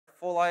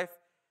Full Life.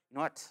 You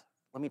know what?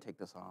 Let me take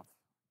this off.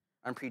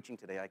 I'm preaching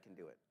today. I can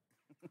do it.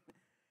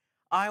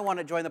 I want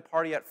to join the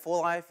party at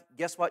Full Life.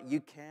 Guess what? You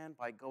can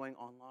by going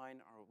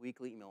online, our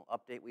weekly email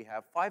update. We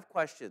have 5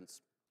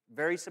 questions,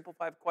 very simple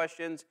 5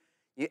 questions.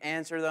 You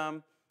answer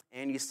them,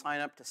 and you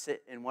sign up to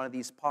sit in one of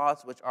these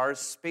pods, which are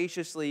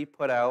spaciously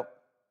put out.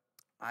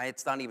 I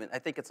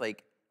think it's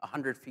like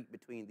 100 feet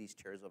between these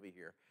chairs over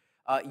here.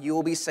 You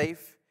will be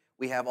safe.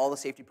 We have all the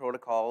safety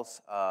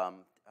protocols,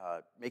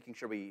 making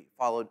sure we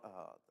followed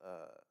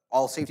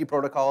all safety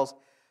protocols.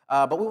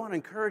 But we want to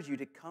encourage you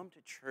to come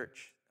to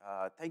church.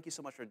 Thank you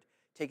so much for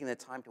taking the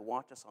time to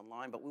watch us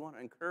online, but we want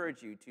to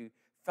encourage you to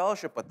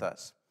fellowship with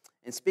us.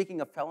 And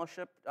speaking of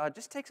fellowship,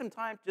 just take some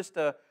time just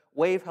to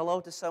wave hello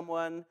to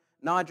someone,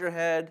 nod your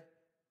head.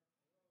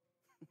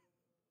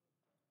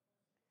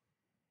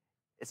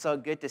 It's so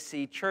good to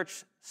see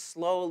church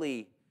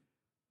slowly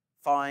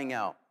thawing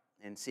out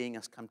and seeing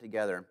us come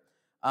together.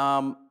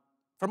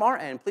 From our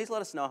end, please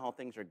let us know how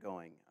things are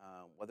going,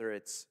 whether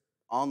it's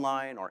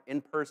online or in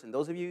person.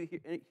 Those of you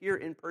here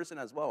in person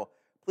as well,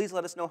 please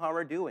let us know how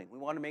we're doing. We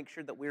want to make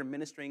sure that we're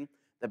ministering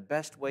the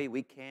best way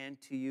we can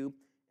to you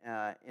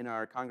in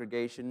our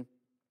congregation.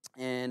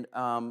 And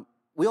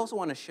we also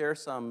want to share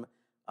some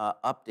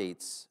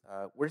updates.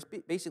 We're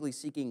basically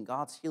seeking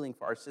God's healing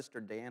for our sister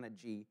Diana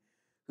G.,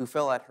 who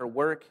fell at her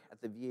work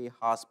at the VA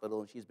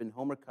hospital, and she's been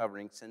home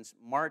recovering since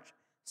March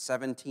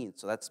 17th,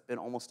 so that's been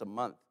almost a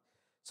month.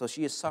 So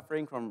she is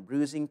suffering from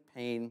bruising,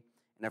 pain,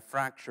 and a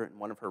fracture in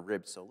one of her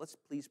ribs. So let's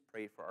please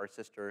pray for our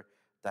sister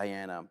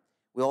Diana.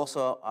 We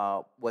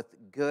also, with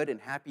good and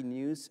happy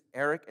news,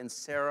 Eric and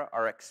Sarah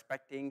are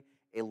expecting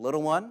a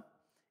little one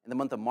in the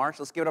month of March.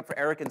 Let's give it up for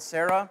Eric and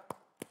Sarah.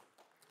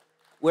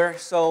 We're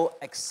so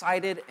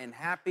excited and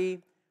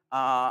happy.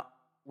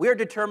 We're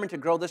determined to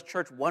grow this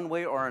church one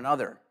way or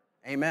another.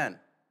 Amen.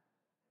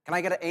 Can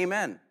I get an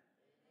amen?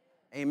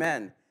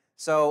 Amen.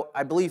 So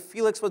I believe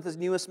Felix was his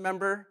newest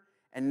member,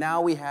 and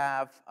now we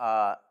have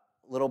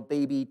little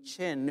baby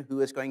Chin,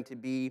 who is going to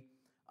be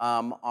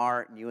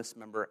our newest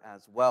member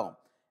as well.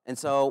 And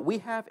so we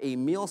have a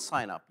meal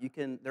sign-up.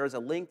 There's a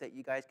link that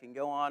you guys can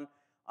go on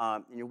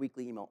in your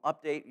weekly email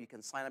update. You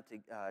can sign up to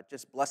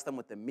just bless them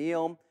with a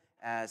meal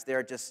as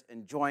they're just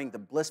enjoying the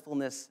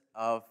blissfulness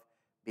of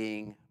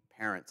being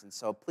parents. And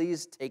so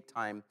please take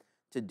time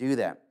to do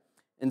that.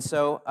 And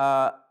so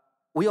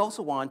we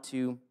also want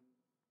to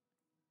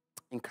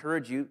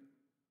encourage you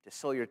to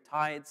sow your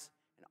tithes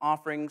and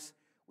offerings.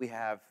 We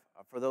have,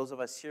 for those of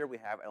us here, we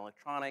have an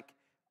electronic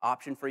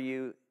option for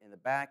you in the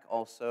back.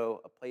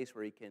 Also, a place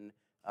where you can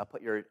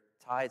put your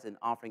tithes and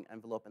offering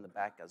envelope in the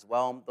back as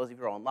well. Those of you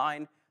who are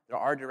online, there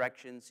are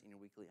directions in your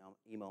weekly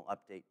email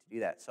update to do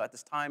that. So at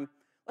this time,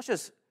 let's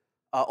just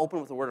open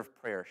with a word of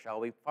prayer,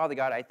 shall we? Father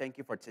God, I thank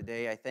you for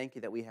today. I thank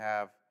you that we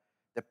have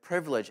the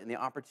privilege and the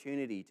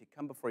opportunity to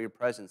come before your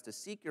presence, to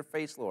seek your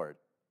face, Lord.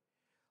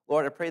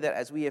 Lord, I pray that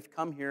as we have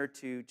come here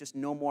to just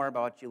know more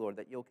about you, Lord,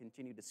 that you'll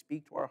continue to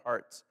speak to our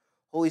hearts.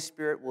 Holy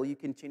Spirit, will you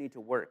continue to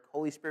work?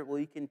 Holy Spirit, will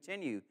you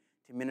continue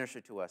to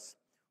minister to us?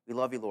 We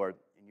love you, Lord.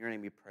 In your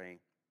name we pray.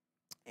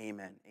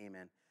 Amen.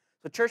 Amen.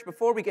 So, church,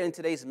 before we get into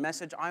today's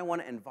message, I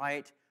want to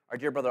invite our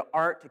dear brother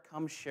Art to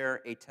come share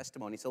a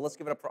testimony. So let's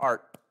give it up for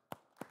Art.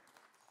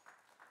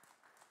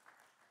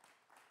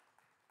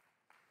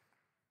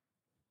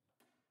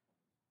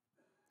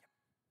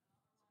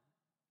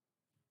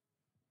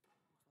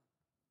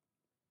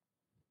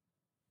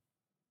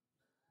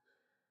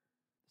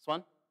 This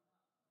one?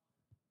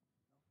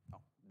 Oh,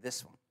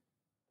 this one.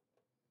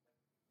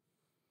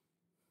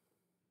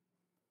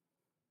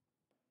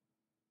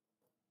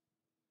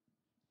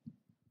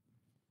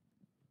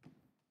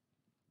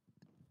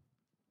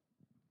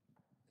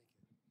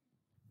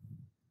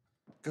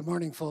 Good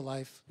morning, Full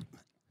Life.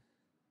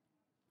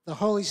 The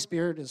Holy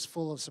Spirit is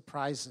full of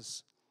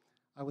surprises.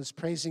 I was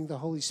praising the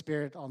Holy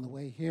Spirit on the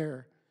way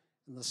here,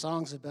 and the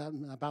songs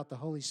about the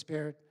Holy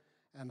Spirit.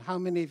 And how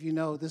many of you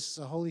know this is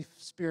a Holy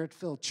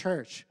Spirit-filled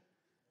church?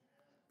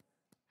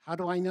 How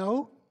do I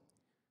know?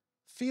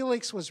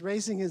 Felix was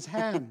raising his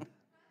hand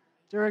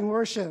during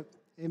worship.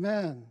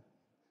 Amen.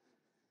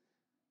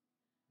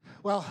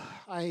 Well,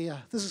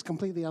 this is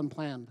completely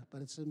unplanned,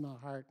 but it's in my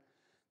heart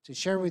to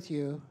share with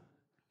you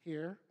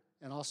here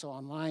and also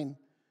online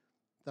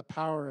the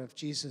power of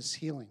Jesus'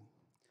 healing.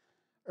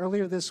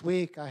 Earlier this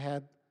week, I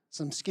had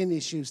some skin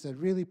issues that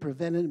really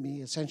prevented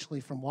me essentially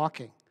from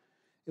walking.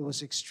 It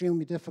was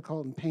extremely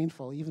difficult and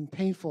painful, even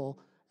painful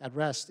at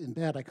rest in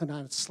bed. I could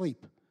not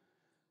sleep.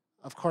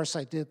 Of course,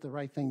 I did the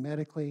right thing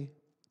medically,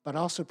 but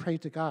also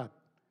prayed to God.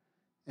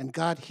 And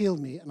God healed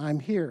me, and I'm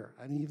here.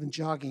 I'm even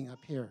jogging up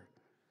here.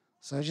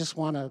 So I just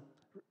want to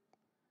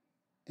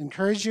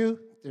encourage you,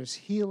 there's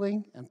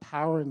healing and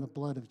power in the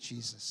blood of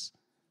Jesus.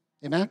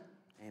 Amen?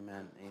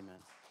 Amen. Amen.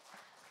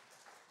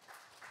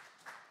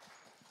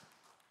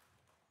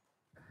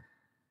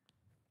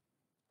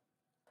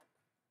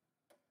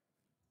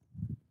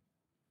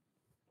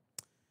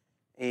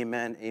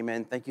 Amen.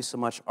 Amen. Thank you so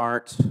much,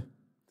 Art.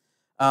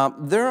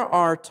 There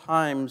are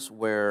times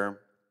where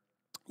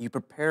you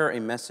prepare a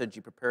message,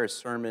 you prepare a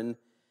sermon,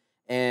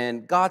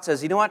 And God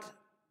says, you know what?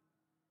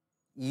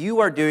 You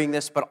are doing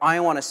this, but I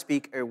want to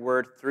speak a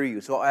word through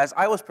you. So as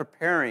I was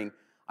preparing,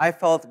 I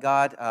felt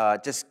God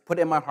just put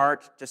in my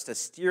heart just to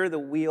steer the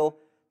wheel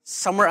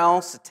somewhere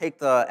else, to take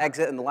the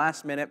exit in the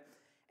last minute.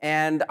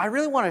 And I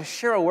really want to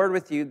share a word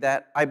with you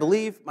that I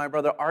believe my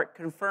brother Art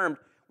confirmed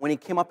when he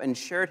came up and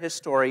shared his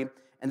story,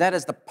 and that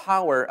is the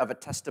power of a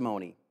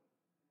testimony.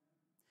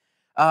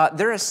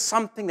 There is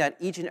something that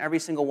each and every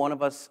single one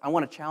of us, I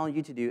want to challenge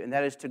you to do, and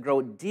that is to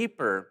grow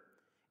deeper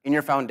in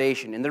your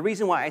foundation. And the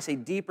reason why I say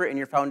deeper in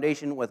your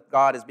foundation with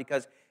God is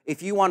because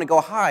if you want to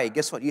go high,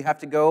 guess what? You have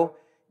to go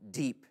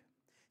deep.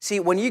 See,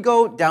 when you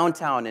go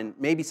downtown, and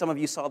maybe some of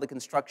you saw the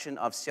construction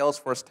of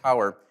Salesforce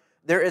Tower,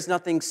 there is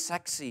nothing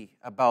sexy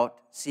about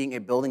seeing a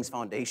building's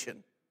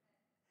foundation.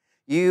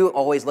 You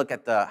always look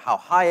at how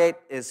high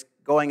it is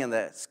going in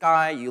the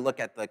sky, you look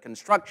at the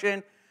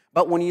construction,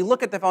 but when you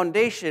look at the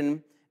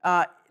foundation,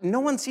 no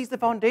one sees the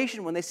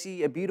foundation when they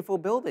see a beautiful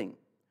building.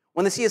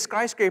 When they see a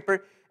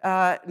skyscraper,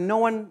 no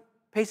one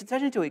pays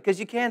attention to it because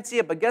you can't see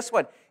it. But guess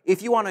what?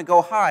 If you want to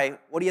go high,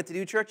 what do you have to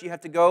do, church? You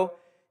have to go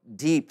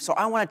deep. So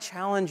I want to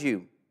challenge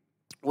you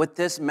with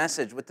this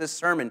message, with this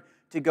sermon,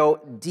 to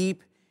go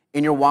deep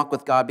in your walk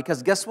with God.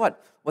 Because guess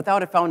what?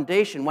 Without a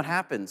foundation, what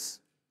happens?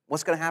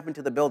 What's going to happen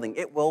to the building?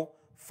 It will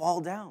fall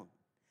down.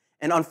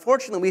 And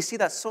unfortunately, we see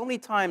that so many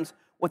times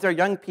with our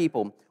young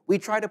people. We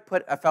try to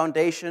put a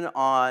foundation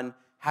on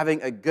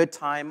having a good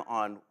time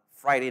on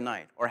Friday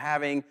night, or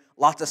having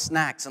lots of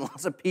snacks and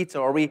lots of pizza,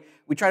 or we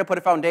try to put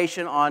a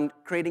foundation on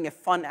creating a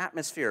fun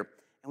atmosphere.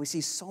 And we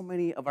see so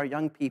many of our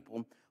young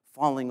people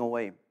falling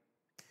away.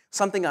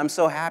 Something I'm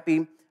so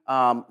happy,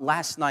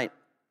 last night,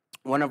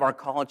 one of our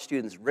college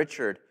students,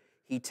 Richard,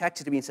 he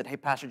texted me and said, hey,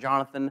 Pastor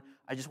Jonathan,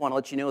 I just want to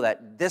let you know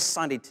that this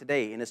Sunday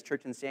today in his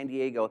church in San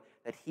Diego,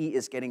 that he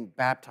is getting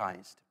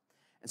baptized.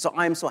 And so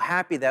I'm so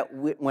happy that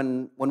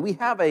when we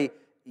have a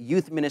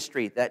youth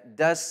ministry that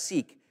does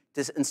seek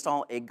to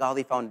install a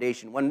godly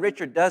foundation, when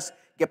Richard does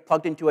get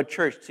plugged into a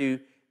church to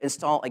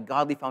install a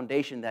godly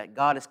foundation, that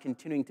God is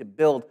continuing to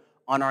build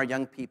on our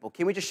young people.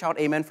 Can we just shout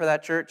amen for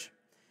that, church?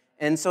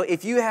 And so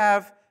if you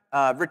have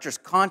Richard's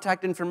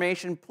contact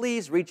information,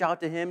 please reach out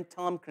to him.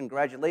 Tell him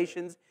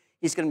congratulations.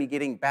 He's going to be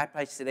getting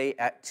baptized today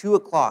at 2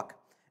 o'clock.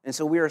 And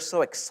so we are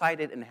so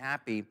excited and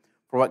happy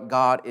for what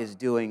God is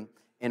doing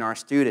in our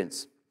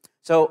students.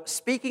 So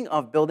speaking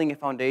of building a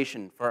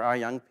foundation for our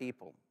young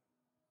people,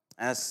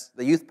 as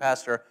the youth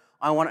pastor,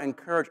 I want to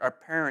encourage our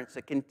parents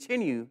to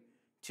continue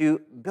to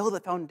build a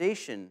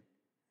foundation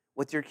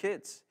with your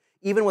kids.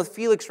 Even with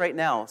Felix right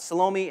now,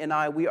 Salome and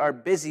I, we are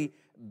busy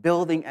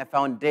building a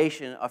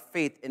foundation of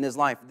faith in his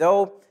life.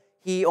 Though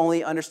he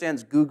only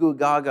understands goo goo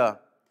gaga,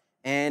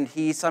 and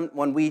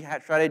when we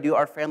try to do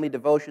our family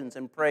devotions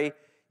and pray,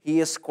 he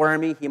is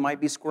squirmy. He might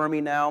be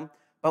squirmy now,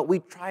 but we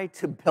try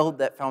to build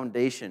that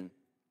foundation.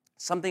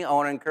 Something I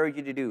want to encourage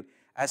you to do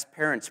as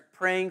parents,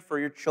 praying for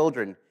your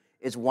children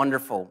is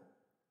wonderful.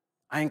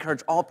 I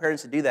encourage all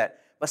parents to do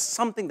that. But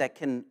something that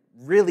can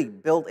really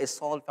build a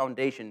solid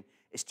foundation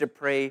is to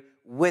pray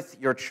with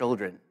your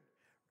children.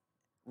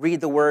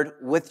 Read the word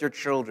with your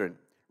children.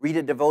 Read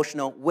a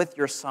devotional with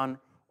your son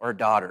or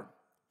daughter.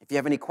 If you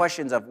have any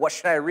questions of what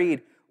should I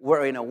read,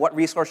 what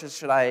resources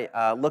should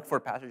I look for,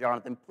 Pastor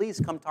Jonathan,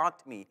 please come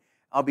talk to me.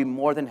 I'll be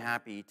more than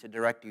happy to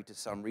direct you to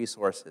some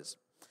resources.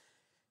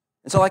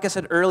 And so like I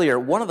said earlier,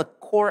 one of the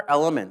core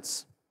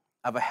elements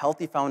of a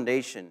healthy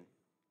foundation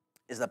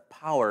is the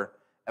power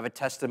of a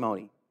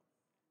testimony.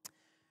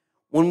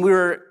 When we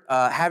were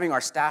having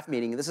our staff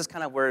meeting, this is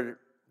kind of where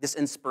this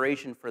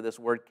inspiration for this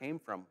word came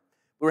from.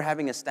 We were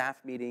having a staff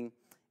meeting,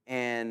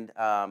 and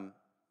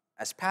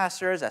as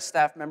pastors, as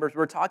staff members, we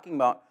were talking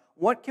about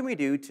what can we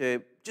do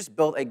to just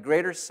build a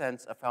greater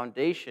sense of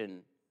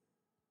foundation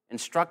and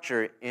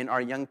structure in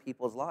our young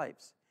people's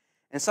lives.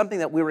 And something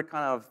that we were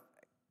kind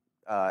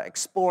of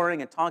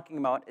exploring and talking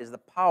about is the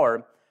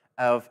power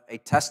of a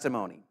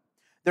testimony.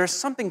 There's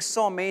something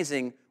so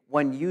amazing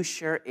when you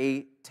share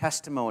a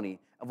testimony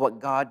of what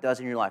God does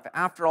in your life.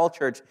 After all,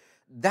 church,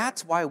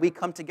 that's why we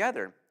come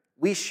together.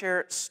 We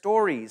share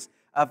stories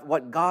of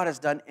what God has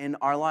done in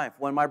our life.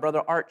 When my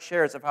brother Art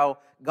shares of how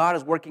God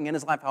is working in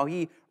his life, how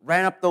he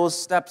ran up those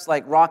steps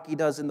like Rocky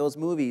does in those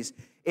movies,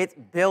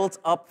 it builds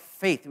up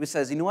faith. He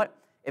says, you know what?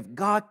 If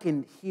God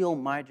can heal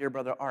my dear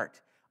brother Art,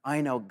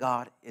 I know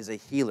God is a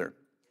healer.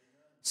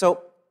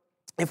 So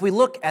if we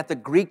look at the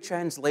Greek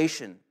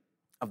translation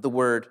of the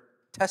word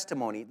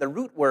testimony, the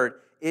root word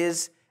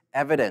is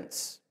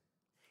evidence.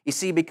 You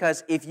see,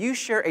 because if you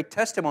share a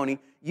testimony,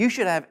 you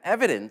should have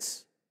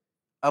evidence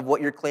of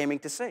what you're claiming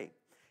to say.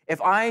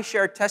 If I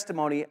share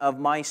testimony of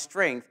my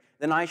strength,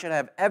 then I should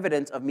have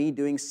evidence of me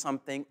doing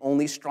something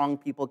only strong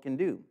people can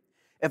do.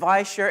 If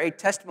I share a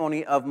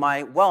testimony of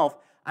my wealth,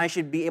 I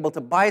should be able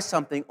to buy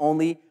something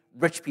only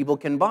rich people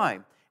can buy.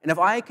 And if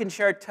I can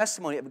share a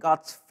testimony of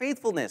God's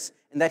faithfulness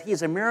and that He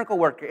is a miracle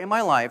worker in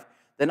my life,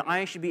 then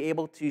I should be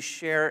able to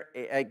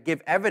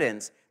give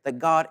evidence that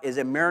God is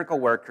a miracle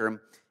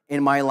worker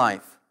in my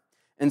life.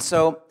 And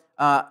so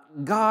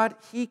God,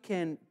 He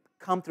can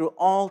come through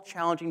all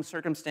challenging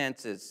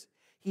circumstances.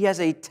 He has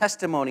a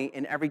testimony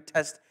in every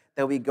test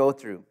that we go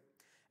through.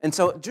 And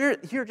so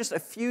here are just a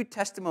few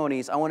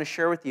testimonies I want to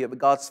share with you of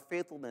God's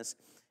faithfulness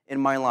in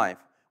my life.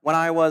 When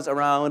I was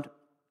around,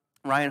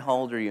 Ryan, how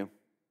old are you?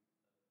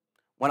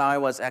 When I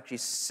was actually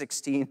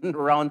 16,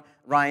 around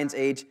Ryan's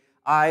age,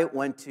 I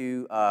went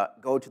to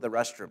go to the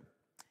restroom.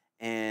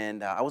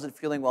 And I wasn't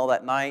feeling well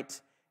that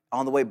night.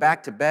 On the way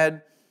back to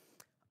bed,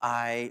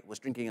 I was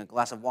drinking a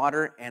glass of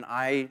water, and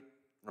I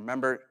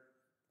remember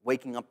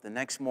waking up the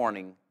next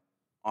morning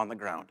on the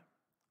ground.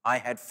 I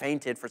had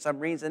fainted for some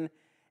reason,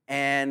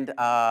 and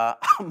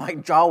my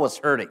jaw was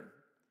hurting.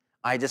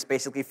 I just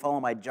basically fell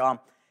on my jaw.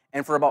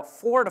 And for about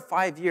 4 to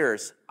 5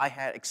 years, I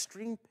had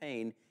extreme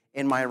pain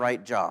in my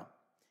right jaw.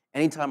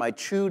 Anytime I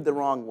chewed the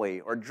wrong way,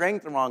 or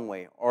drank the wrong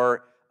way,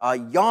 or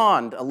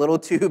yawned a little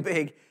too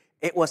big,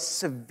 it was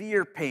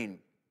severe pain,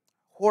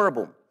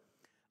 horrible.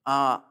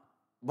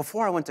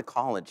 Before I went to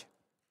college,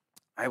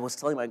 I was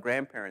telling my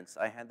grandparents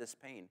I had this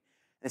pain.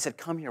 They said,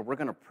 come here, we're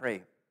going to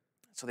pray.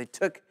 So they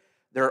took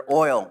their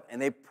oil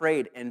and they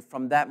prayed, and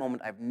from that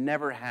moment, I've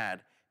never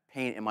had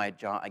pain in my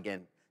jaw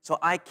again. So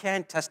I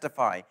can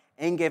testify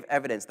and give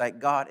evidence that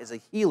God is a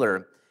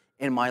healer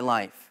in my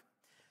life.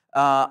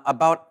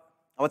 About,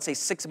 I would say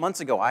 6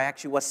 months ago, I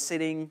actually was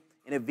sitting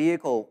in a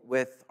vehicle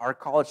with our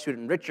college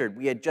student, Richard.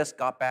 We had just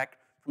got back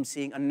from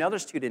seeing another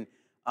student,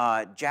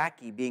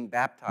 Jackie, being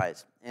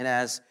baptized. And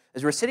as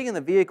we were sitting in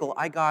the vehicle,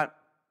 I got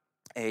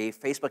a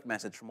Facebook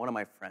message from one of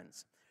my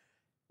friends.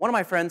 One of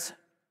my friends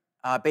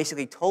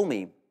basically told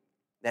me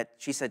that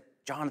she said,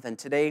 Jonathan,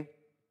 today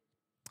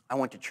I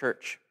went to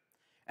church.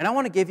 And I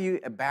want to give you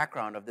a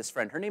background of this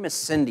friend. Her name is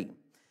Cindy.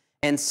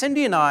 And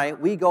Cindy and I,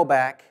 we go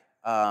back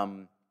a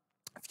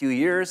few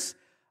years.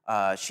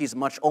 She's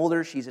much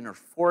older. She's in her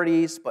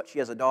 40s, but she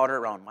has a daughter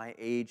around my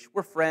age.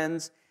 We're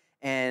friends.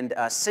 And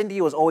Cindy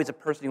was always a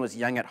person who was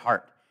young at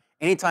heart.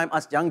 Anytime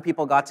us young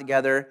people got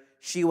together,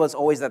 she was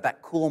always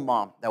that cool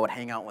mom that would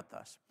hang out with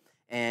us.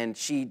 And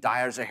she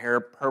dyes her hair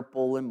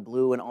purple and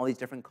blue and all these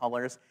different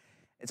colors.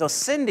 And so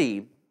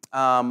Cindy,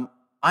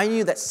 I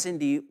knew that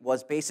Cindy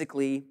was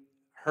basically,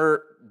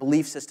 her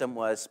belief system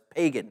was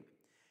pagan.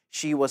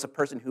 She was a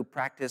person who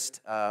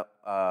practiced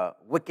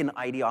Wiccan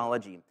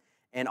ideology.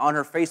 And on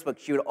her Facebook,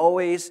 she would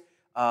always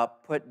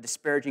put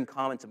disparaging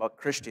comments about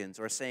Christians,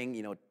 or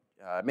saying,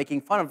 making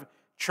fun of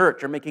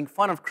church or making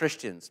fun of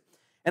Christians.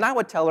 And I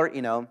would tell her,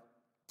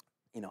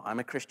 I'm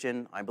a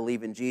Christian, I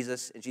believe in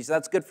Jesus. And she said,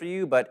 that's good for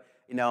you, but,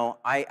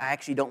 I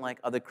actually don't like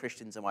other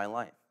Christians in my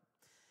life.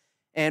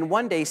 And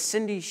one day,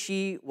 Cindy,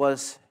 she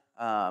was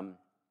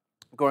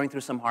going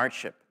through some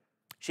hardship.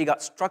 She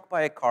got struck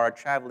by a car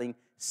traveling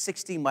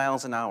 60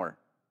 miles an hour.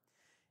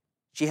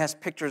 She has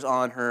pictures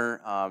on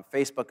her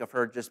Facebook of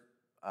her just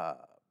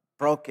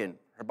broken.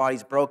 Her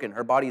body's broken.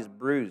 Her body's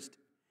bruised.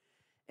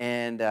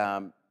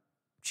 And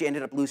she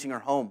ended up losing her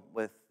home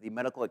with the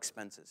medical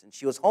expenses. And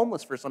she was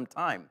homeless for some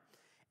time.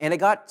 And it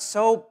got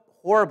so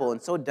horrible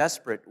and so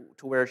desperate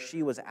to where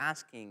she was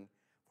asking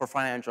for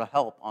financial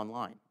help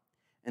online.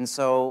 And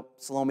so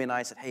Salome and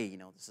I said, hey,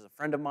 this is a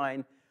friend of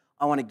mine.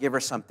 I want to give her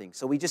something.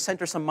 So we just sent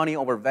her some money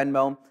over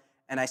Venmo.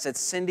 And I said,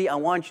 Cindy, I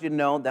want you to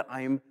know that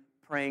I'm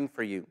praying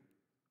for you.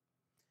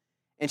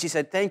 And she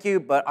said, thank you,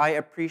 but I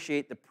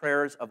appreciate the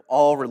prayers of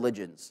all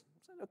religions.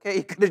 I said, okay,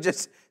 you could have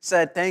just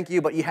said thank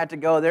you, but you had to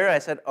go there. I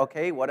said,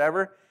 okay,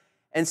 whatever.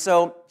 And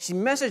so she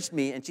messaged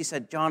me, and she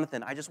said,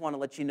 Jonathan, I just want to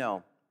let you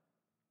know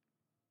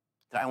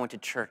that I went to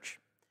church.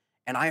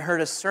 And I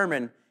heard a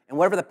sermon, and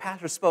whatever the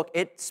pastor spoke,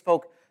 it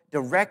spoke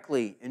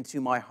directly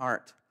into my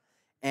heart.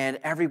 And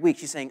every week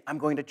she's saying, I'm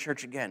going to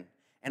church again.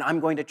 And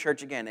I'm going to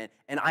church again.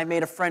 And I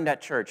made a friend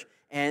at church.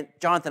 And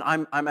Jonathan,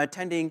 I'm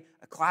attending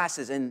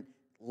classes. And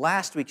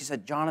last week she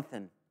said,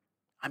 Jonathan,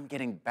 I'm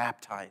getting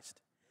baptized.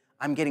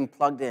 I'm getting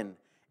plugged in.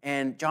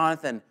 And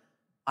Jonathan,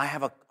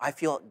 I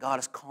feel God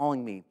is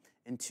calling me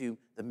into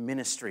the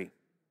ministry.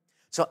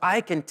 So I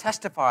can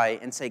testify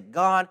and say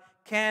God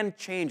can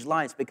change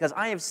lives, because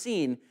I have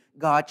seen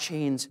God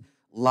change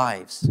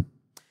lives.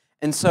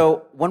 And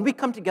so when we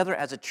come together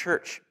as a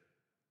church,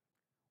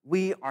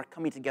 we are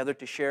coming together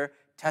to share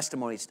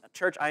testimonies.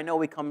 Church, I know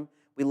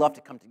we love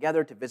to come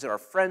together to visit our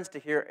friends, to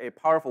hear a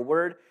powerful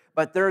word,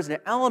 but there's an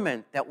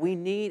element that we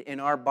need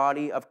in our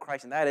body of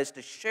Christ, and that is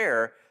to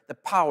share the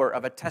power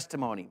of a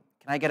testimony.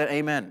 Can I get an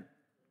amen?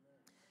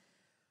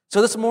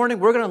 So this morning,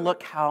 we're going to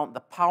look how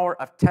the power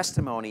of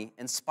testimony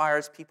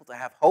inspires people to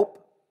have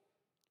hope,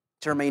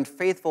 to remain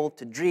faithful,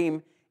 to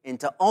dream, and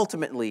to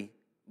ultimately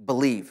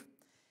believe.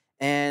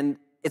 And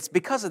it's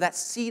because of that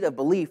seed of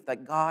belief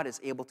that God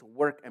is able to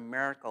work a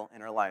miracle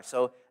in our life.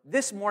 So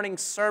this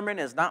morning's sermon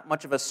is not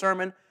much of a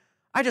sermon.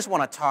 I just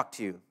want to talk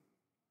to you.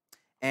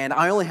 And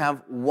I only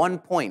have 1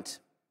 point.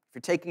 If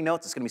you're taking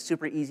notes, it's going to be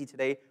super easy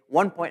today.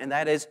 1 point, and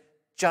that is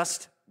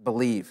just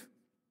believe.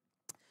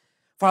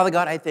 Father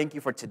God, I thank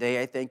you for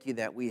today. I thank you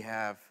that we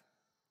have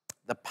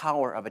the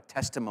power of a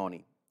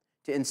testimony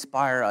to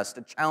inspire us,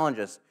 to challenge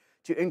us,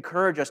 to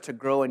encourage us to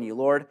grow in you.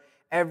 Lord,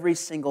 every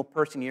single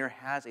person here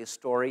has a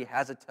story,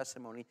 has a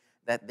testimony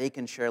that they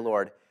can share,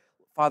 Lord.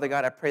 Father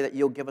God, I pray that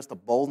you'll give us the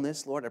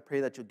boldness, Lord. I pray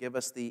that you'll give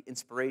us the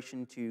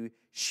inspiration to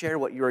share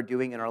what you are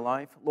doing in our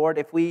life. Lord,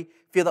 if we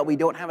feel that we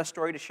don't have a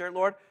story to share,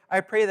 Lord, I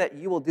pray that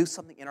you will do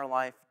something in our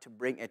life to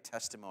bring a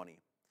testimony.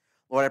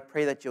 Lord, I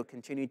pray that you'll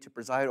continue to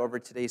preside over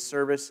today's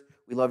service.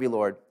 We love you,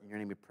 Lord. In your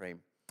name we pray.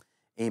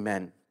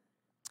 Amen.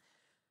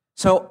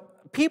 So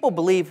people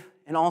believe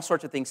in all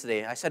sorts of things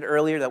today. I said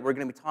earlier that we're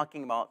going to be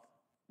talking about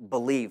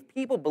believe.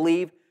 People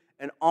believe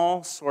in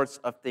all sorts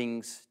of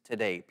things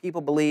today.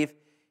 People believe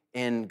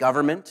in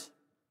government.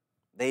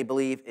 They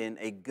believe in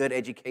a good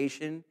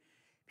education.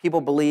 People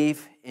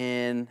believe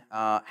in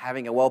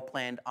having a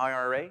well-planned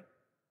IRA.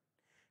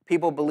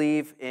 People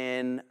believe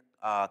in,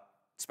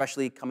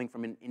 especially coming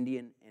from an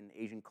Indian and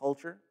Asian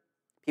culture,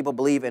 people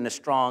believe in a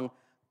strong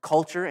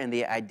culture and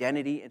the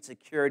identity and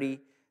security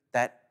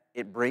that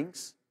it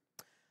brings.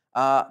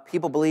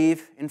 People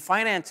believe in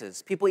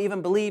finances. People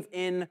even believe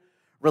in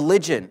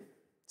religion.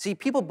 See,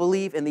 people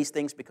believe in these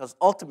things because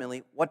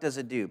ultimately, what does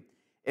it do?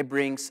 It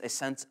brings a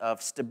sense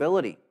of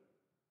stability.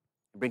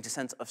 It brings a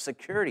sense of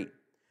security.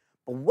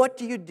 But what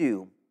do you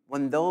do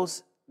when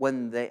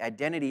the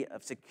identity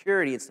of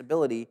security and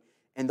stability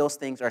and those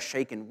things are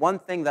shaken? One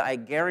thing that I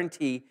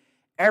guarantee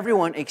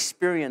everyone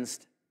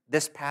experienced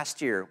this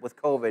past year with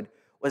COVID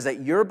was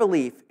that your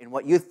belief in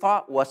what you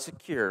thought was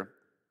secure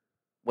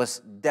was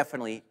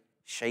definitely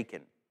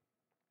shaken.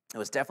 It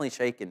was definitely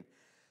shaken.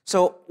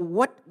 So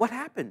what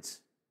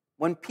happens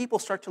when people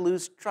start to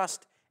lose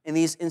trust in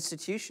these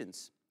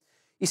institutions?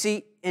 You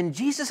see, in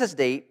Jesus'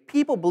 day,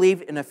 people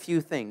believed in a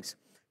few things.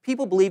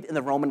 People believed in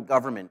the Roman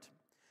government.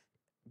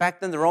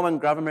 Back then, the Roman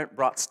government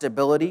brought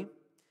stability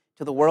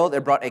to the world.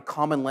 It brought a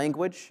common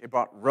language. It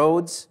brought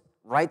roads,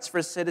 rights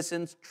for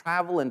citizens,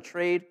 travel and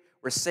trade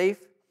were safe.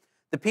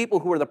 The people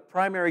who were the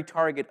primary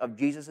target of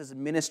Jesus'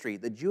 ministry,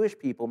 the Jewish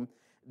people,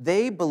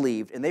 they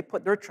believed and they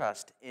put their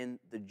trust in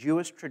the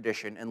Jewish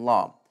tradition and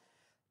law.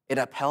 It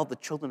upheld the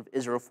children of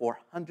Israel for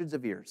hundreds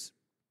of years.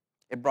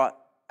 It brought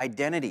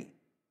identity.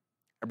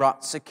 It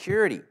brought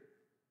security.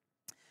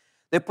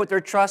 They put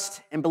their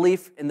trust and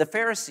belief in the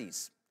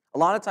Pharisees. A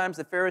lot of times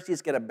the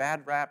Pharisees get a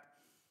bad rap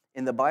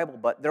in the Bible,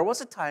 but there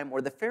was a time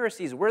where the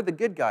Pharisees were the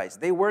good guys.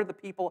 They were the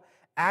people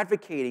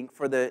advocating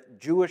for the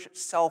Jewish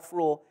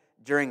self-rule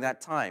during that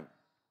time.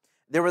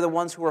 They were the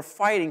ones who were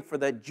fighting for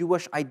the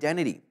Jewish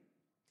identity.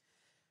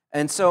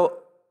 And so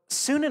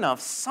soon enough,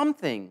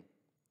 something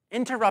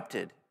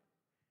interrupted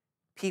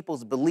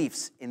people's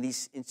beliefs in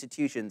these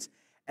institutions,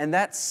 and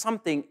that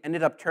something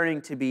ended up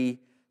turning to be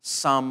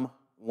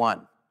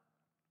someone.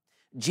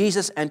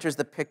 Jesus enters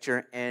the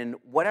picture, and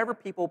whatever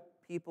people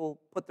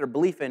put their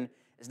belief in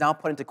is now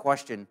put into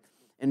question.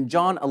 In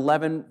John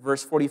 11,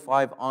 verse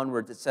 45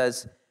 onwards, it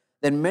says,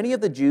 "Then many of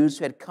the Jews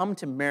who had come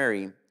to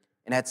Mary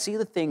and had seen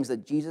the things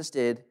that Jesus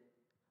did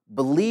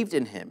believed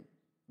in him,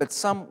 but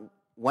some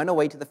went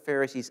away to the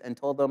Pharisees and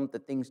told them the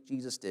things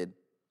Jesus did.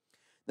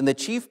 Then the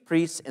chief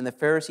priests and the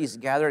Pharisees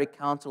gathered a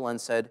council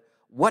and said,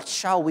 'What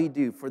shall we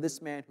do for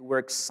this man who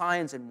works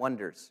signs and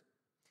wonders?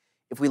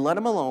 If we let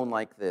him alone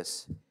like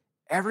this,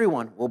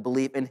 everyone will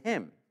believe in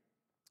him,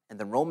 and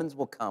the Romans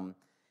will come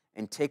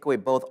and take away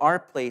both our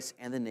place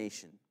and the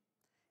nation.'"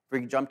 If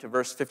we jump to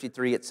verse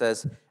 53, it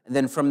says, "And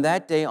then from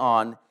that day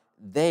on,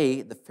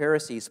 they, the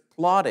Pharisees,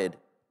 plotted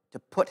to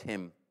put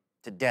him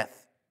to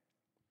death."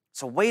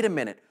 So wait a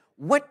minute.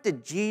 What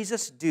did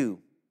Jesus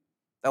do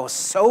that was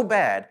so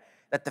bad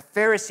that the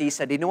Pharisees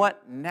said, "You know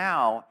what?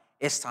 Now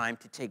it's time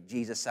to take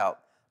Jesus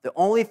out"? The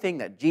only thing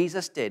that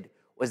Jesus did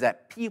was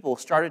that people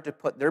started to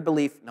put their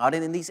belief not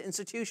in these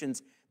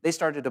institutions, they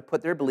started to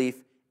put their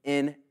belief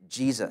in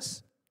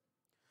Jesus.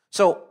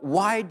 So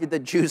why did the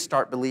Jews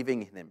start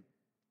believing in him?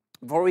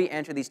 Before we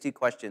answer these two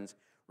questions,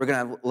 we're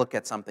going to look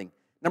at something.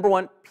 Number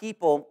one,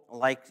 people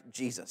liked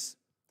Jesus.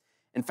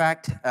 In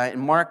fact, in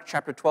Mark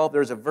chapter 12,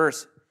 there's a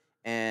verse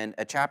and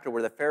a chapter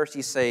where the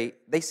Pharisees say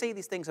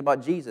these things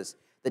about Jesus,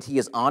 that he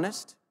is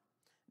honest,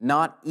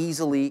 not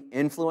easily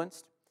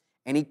influenced,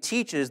 and he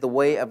teaches the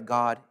way of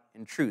God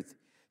in truth.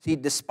 See,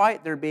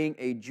 despite there being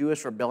a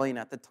Jewish rebellion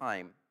at the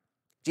time,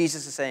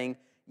 Jesus is saying,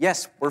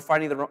 yes, we're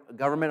fighting the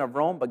government of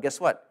Rome, but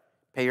guess what?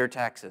 Pay your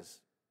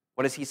taxes.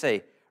 What does he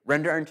say?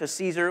 Render unto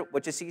Caesar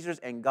what is Caesar's,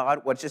 and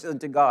God what is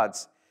unto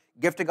God's.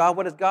 Give to God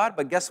what is God,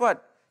 but guess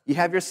what? You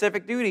have your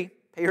civic duty.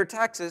 Pay your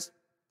taxes.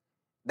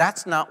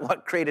 That's not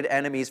what created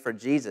enemies for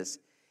Jesus.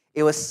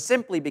 It was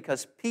simply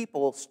because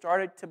people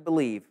started to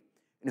believe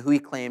in who he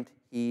claimed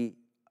he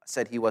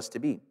said he was to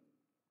be.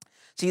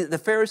 See, the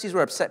Pharisees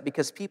were upset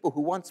because people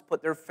who once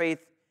put their faith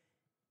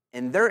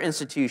in their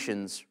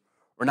institutions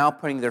were now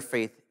putting their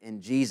faith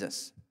in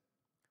Jesus.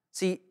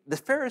 See, the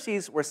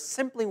Pharisees were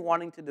simply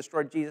wanting to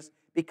destroy Jesus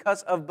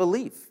because of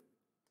belief.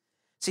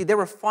 See, they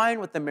were fine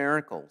with the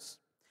miracles.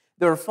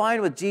 They were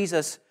fine with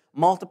Jesus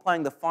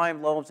multiplying the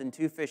 5 loaves and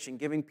 2 fish and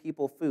giving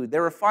people food. They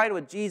were fine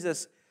with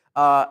Jesus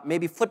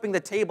maybe flipping the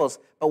tables.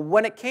 But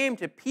when it came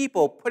to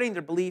people putting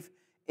their belief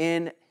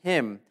in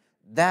him,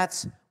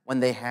 that's when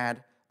they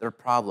had their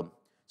problem.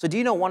 So do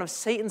you know one of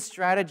Satan's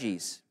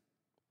strategies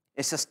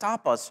is to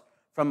stop us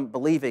from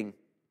believing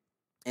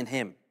in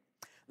him?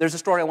 there's a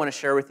story I want to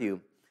share with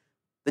you.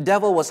 The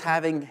devil was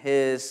having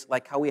his,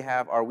 like how we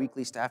have our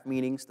weekly staff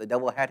meetings, the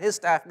devil had his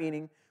staff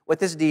meeting with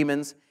his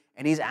demons,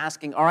 and he's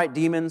asking, all right,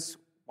 demons,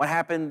 what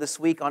happened this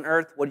week on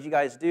earth? What did you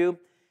guys do?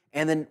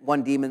 And then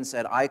one demon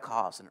said, I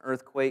caused an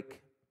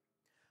earthquake.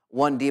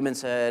 One demon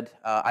said,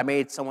 I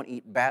made someone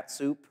eat bat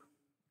soup.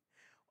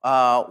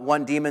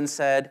 One demon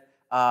said,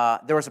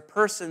 there was a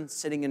person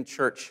sitting in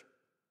church,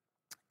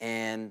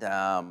 and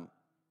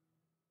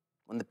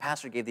when the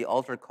pastor gave the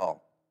altar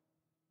call,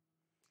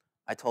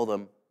 I told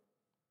him,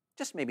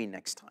 just maybe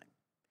next time.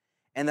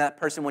 And that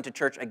person went to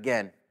church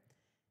again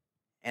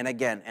and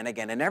again and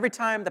again. And every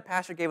time the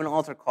pastor gave an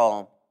altar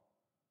call,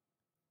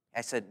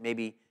 I said,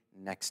 maybe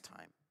next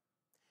time.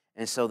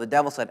 And so the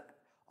devil said,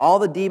 all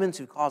the demons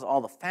who cause all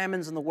the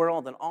famines in the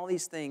world and all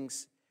these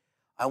things,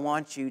 I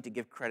want you to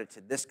give credit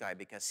to this guy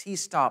because he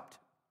stopped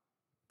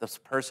this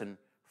person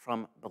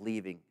from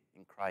believing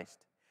in Christ.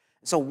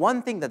 And so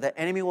one thing that the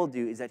enemy will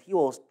do is that he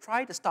will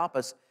try to stop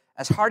us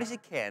as hard as he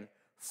can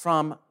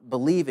from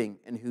believing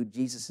in who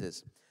Jesus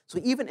is. So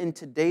even in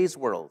today's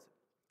world,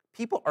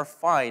 people are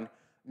fine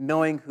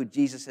knowing who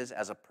Jesus is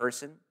as a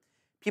person.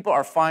 People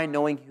are fine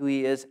knowing who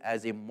he is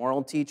as a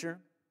moral teacher.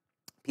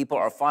 People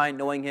are fine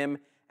knowing him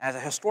as a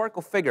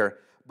historical figure.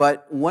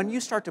 But when you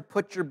start to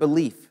put your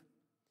belief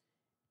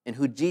in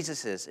who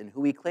Jesus is and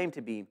who he claimed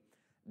to be,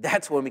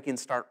 that's when we can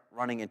start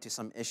running into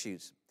some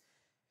issues.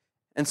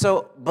 And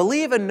so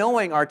believe and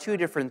knowing are two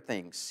different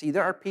things. See,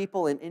 there are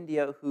people in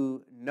India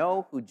who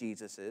know who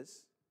Jesus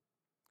is.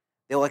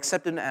 They will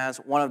accept him as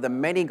one of the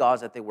many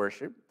gods that they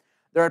worship.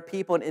 There are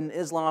people in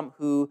Islam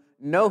who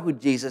know who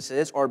Jesus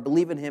is or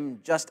believe in him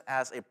just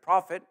as a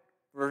prophet,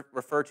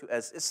 referred to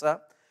as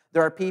Isa.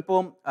 There are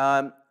people,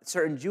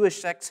 certain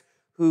Jewish sects,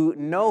 who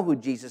know who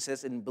Jesus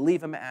is and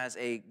believe him as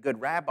a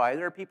good rabbi.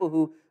 There are people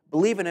who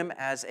believe in him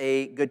as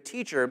a good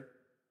teacher.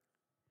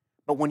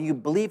 But when you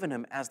believe in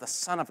him as the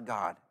Son of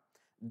God,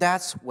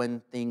 that's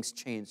when things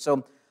change.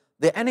 So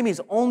the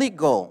enemy's only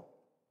goal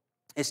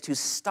is to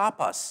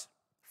stop us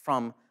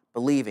from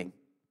believing.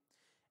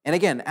 And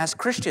again, as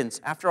Christians,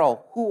 after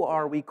all, who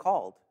are we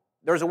called?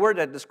 There's a word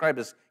that describes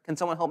us. Can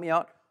someone help me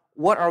out?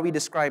 What are we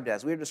described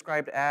as? We are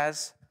described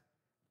as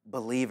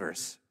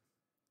believers.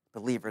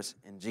 Believers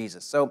in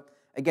Jesus. So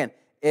again,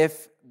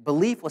 if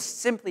belief was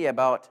simply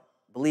about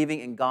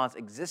believing in God's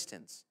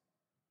existence,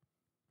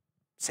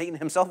 Satan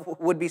himself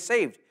would be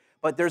saved.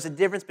 But there's a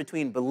difference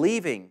between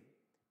believing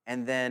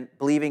and then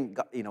believing,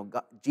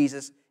 God,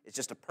 Jesus is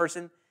just a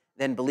person,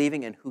 then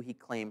believing in who he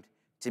claimed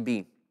to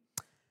be.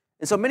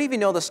 And so many of you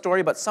know the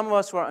story, but some of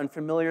us who are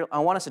unfamiliar, I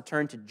want us to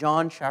turn to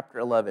John chapter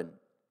 11.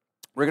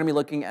 We're going to be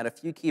looking at a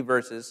few key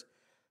verses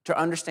to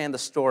understand the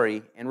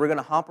story, and we're going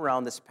to hop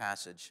around this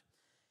passage.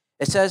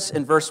 It says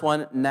in verse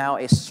 1, now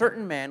a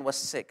certain man was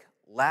sick,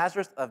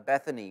 Lazarus of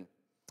Bethany,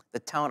 the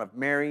town of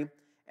Mary,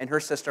 and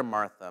her sister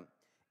Martha.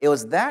 It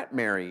was that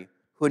Mary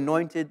who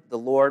anointed the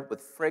Lord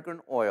with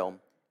fragrant oil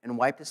and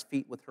wiped his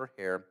feet with her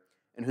hair,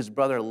 and whose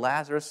brother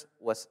Lazarus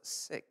was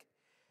sick.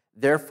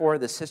 Therefore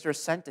the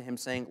sisters sent to him,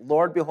 saying,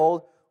 Lord,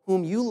 behold,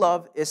 whom you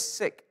love is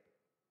sick.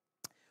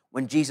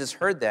 When Jesus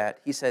heard that,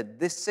 he said,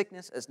 this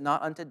sickness is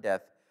not unto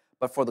death,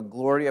 but for the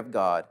glory of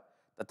God,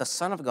 that the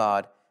Son of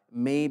God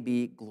may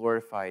be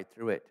glorified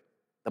through it.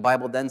 The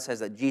Bible then says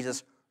that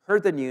Jesus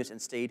heard the news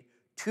and stayed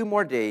 2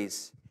 more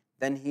days.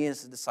 Then he and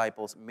his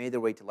disciples made their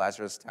way to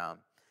Lazarus' town.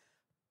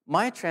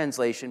 My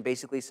translation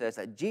basically says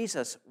that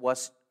Jesus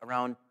was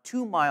around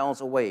 2 miles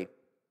away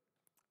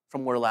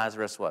from where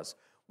Lazarus was.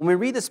 When we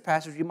read this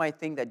passage, you might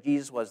think that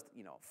Jesus was,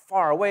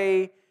 far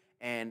away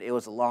and it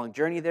was a long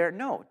journey there.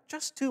 No,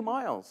 just 2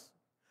 miles.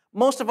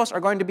 Most of us are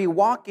going to be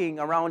walking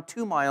around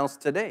 2 miles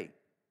today.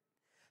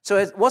 So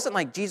it wasn't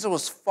like Jesus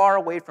was far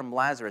away from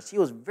Lazarus. He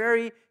was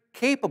very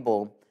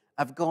capable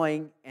of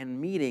going and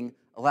meeting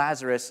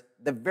Lazarus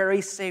the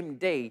very same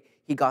day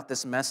he got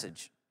this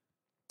message.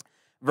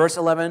 Verse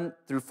 11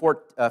 through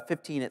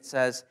 15, it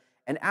says,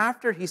 and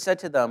after he said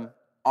to them,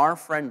 our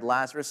friend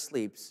Lazarus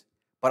sleeps,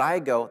 but I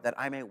go that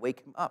I may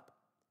wake him up.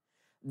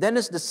 Then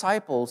his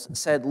disciples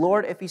said,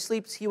 Lord, if he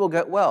sleeps, he will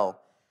get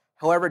well.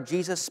 However,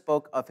 Jesus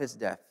spoke of his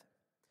death.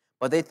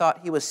 But they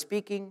thought he was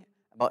speaking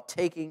about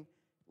taking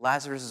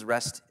Lazarus'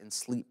 rest and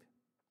sleep.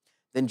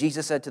 Then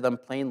Jesus said to them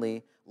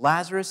plainly,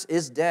 Lazarus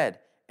is dead,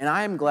 and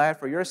I am glad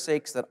for your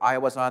sakes that I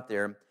was not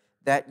there,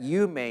 that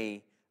you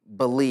may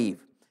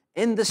believe.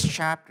 In this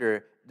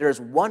chapter, there's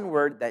one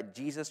word that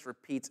Jesus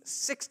repeats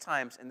 6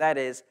 times, and that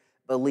is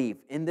believe.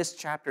 In this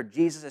chapter,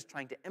 Jesus is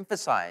trying to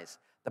emphasize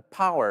the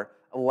power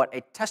of what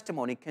a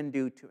testimony can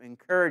do to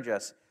encourage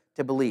us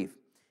to believe.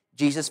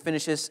 Jesus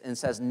finishes and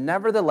says,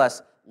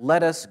 nevertheless,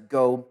 let us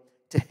go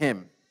to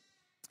him.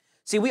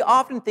 See, we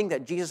often think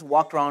that Jesus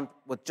walked around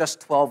with just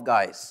 12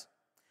 guys.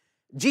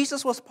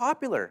 Jesus was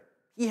popular.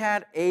 He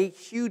had a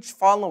huge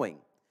following.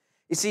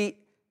 You see,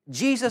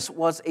 Jesus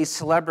was a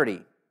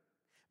celebrity.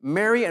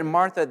 Mary and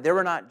Martha, they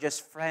were not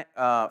just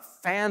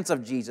fans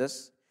of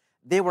Jesus.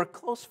 They were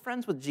close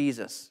friends with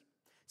Jesus.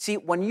 See,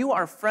 when you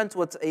are friends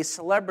with a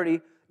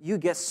celebrity, you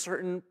get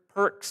certain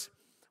perks.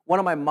 One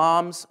of my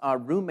mom's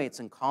roommates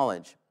in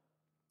college,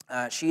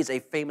 She's a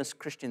famous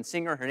Christian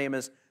singer. Her name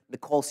is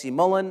Nicole C.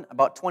 Mullen.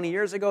 About 20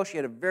 years ago, she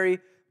had a very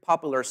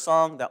popular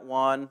song that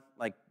won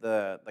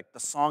the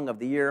song of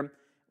the year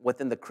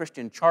within the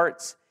Christian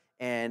charts.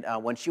 And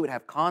when she would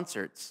have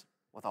concerts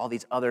with all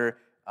these other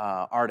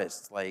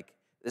artists, like,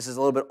 this is a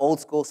little bit old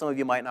school. Some of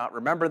you might not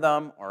remember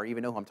them or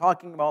even know who I'm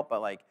talking about,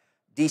 but like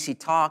DC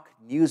Talk,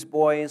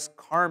 Newsboys,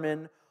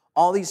 Carmen,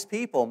 all these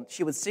people,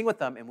 she would sing with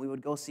them, and we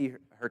would go see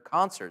her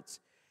concerts.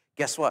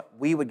 Guess what?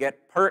 We would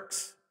get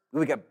perks. We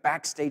would get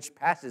backstage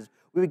passes.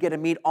 We would get to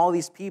meet all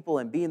these people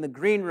and be in the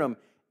green room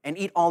and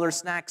eat all their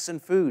snacks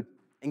and food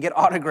and get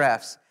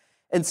autographs.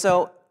 And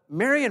so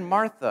Mary and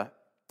Martha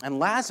and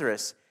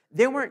Lazarus,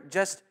 they weren't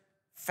just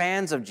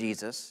fans of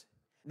Jesus.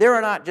 They were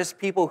not just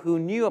people who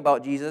knew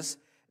about Jesus.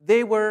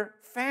 They were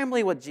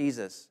family with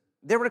Jesus.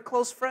 They were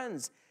close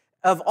friends.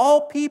 Of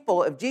all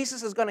people, if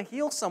Jesus is going to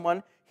heal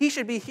someone, he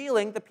should be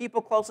healing the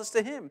people closest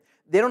to him.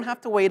 They don't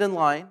have to wait in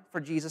line for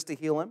Jesus to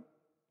heal him.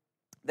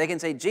 They can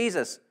say,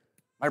 Jesus,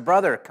 my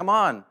brother, come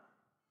on.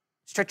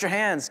 Stretch your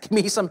hands. Give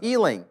me some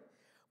healing.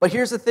 But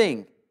here's the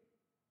thing.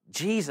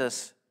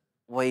 Jesus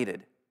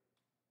waited.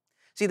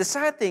 See, the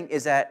sad thing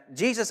is that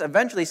Jesus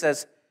eventually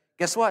says,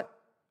 guess what?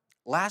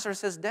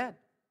 Lazarus is dead.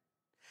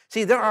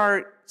 See, there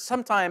are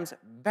sometimes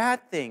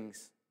bad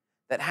things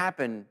that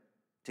happen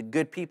to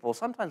good people.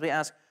 Sometimes we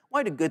ask,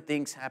 why do good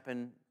things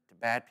happen to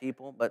bad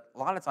people? But a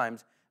lot of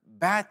times,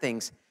 bad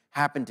things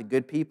happen to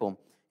good people.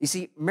 You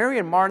see, Mary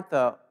and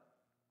Martha,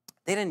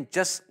 they didn't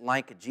just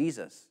like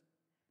Jesus.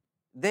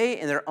 They,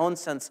 in their own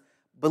sense,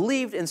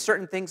 believed in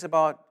certain things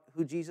about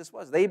who Jesus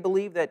was. They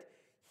believed that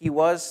he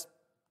was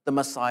the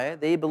Messiah.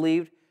 They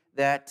believed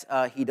that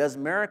he does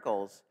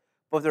miracles.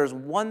 But there's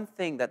one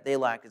thing that they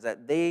lacked, is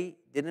that they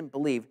didn't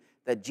believe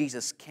that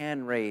Jesus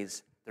can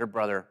raise their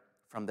brother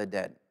from the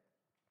dead.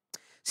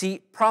 See,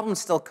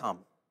 problems still come.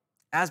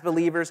 As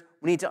believers,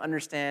 we need to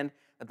understand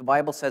that the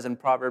Bible says in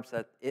Proverbs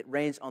that it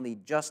rains on the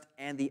just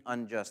and the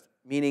unjust,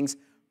 meaning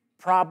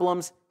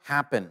problems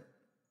happen.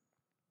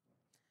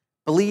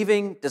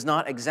 Believing does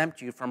not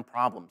exempt you from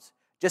problems.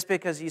 Just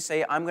because you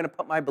say, I'm going to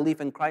put my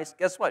belief in Christ,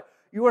 guess what?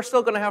 You are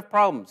still going to have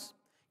problems.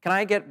 Can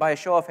I get, by a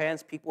show of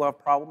hands, people who have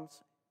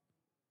problems?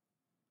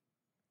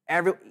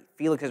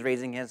 Felix is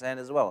raising his hand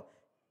as well.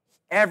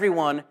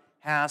 Everyone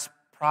has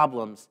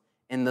problems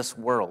in this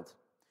world.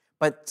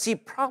 But see,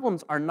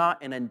 problems are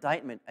not an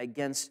indictment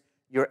against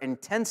your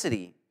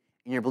intensity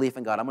in your belief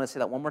in God. I'm going to say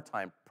that one more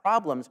time.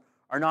 Problems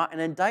are not an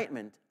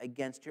indictment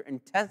against your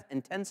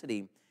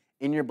intensity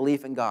in your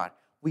belief in God.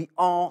 We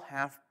all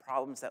have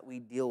problems that we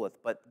deal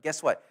with. But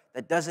guess what?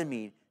 That doesn't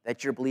mean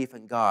that your belief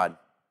in God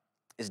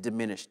is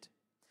diminished.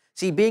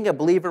 See, being a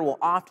believer will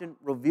often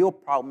reveal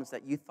problems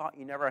that you thought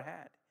you never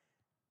had.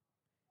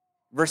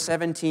 Verse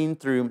 17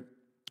 through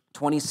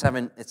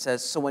 27, it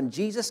says, so when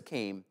Jesus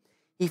came,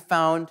 he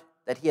found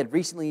that he had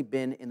recently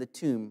been in the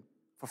tomb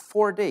for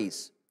 4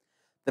 days.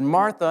 Then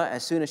Martha,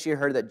 as soon as she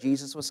heard that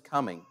Jesus was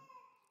coming,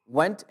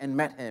 went and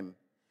met him.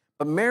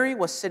 But Mary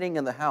was sitting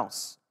in the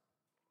house.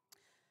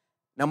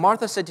 Now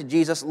Martha said to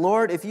Jesus,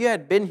 Lord, if you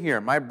had been here,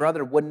 my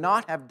brother would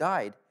not have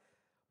died.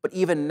 But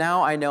even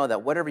now I know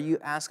that whatever you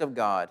ask of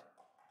God,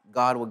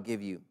 God will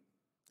give you.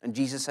 And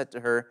Jesus said to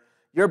her,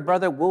 your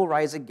brother will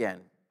rise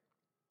again.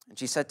 And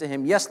she said to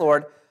him, yes,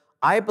 Lord,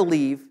 I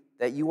believe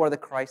that you are the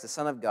Christ, the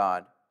Son of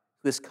God,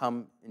 who has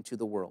come into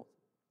the world.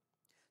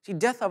 See,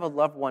 death of a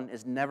loved one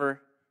is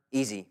never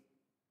easy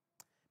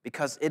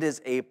because it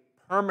is a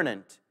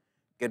permanent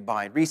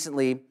goodbye.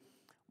 Recently,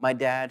 my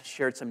dad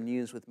shared some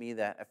news with me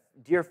that a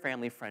dear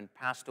family friend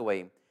passed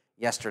away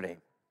yesterday. And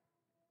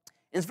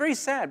it's very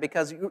sad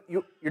because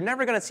you're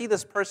never going to see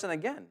this person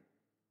again.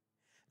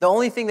 The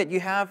only thing that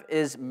you have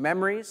is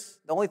memories.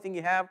 The only thing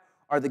you have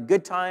are the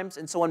good times.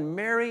 And so when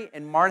Mary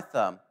and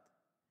Martha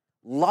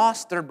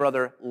lost their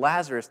brother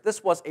Lazarus,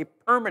 this was a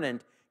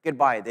permanent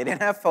goodbye. They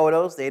didn't have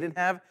photos. They didn't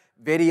have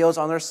videos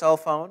on their cell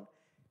phone.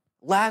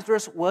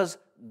 Lazarus was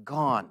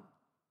gone.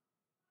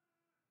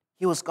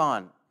 He was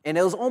gone. And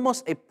it was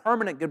almost a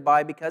permanent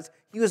goodbye because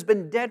he was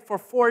been dead for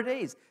 4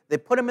 days. They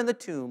put him in the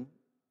tomb.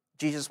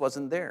 Jesus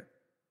wasn't there.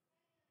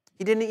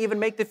 He didn't even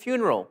make the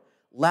funeral.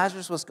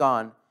 Lazarus was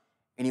gone,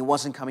 and he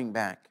wasn't coming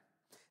back.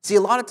 See,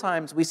 a lot of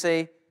times we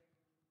say,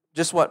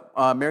 just what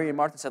Mary and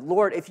Martha said,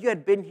 Lord, if you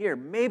had been here,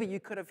 maybe you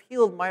could have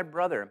healed my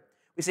brother.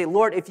 We say,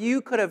 Lord, if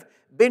you could have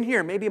been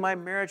here, maybe my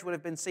marriage would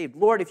have been saved.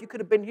 Lord, if you could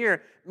have been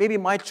here, maybe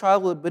my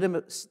child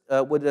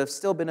would have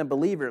still been a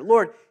believer.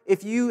 Lord,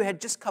 if you had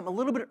just come a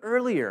little bit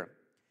earlier,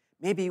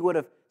 maybe you would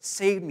have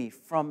saved me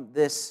from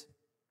this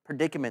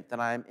predicament that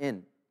I am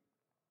in.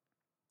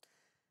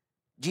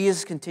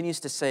 Jesus continues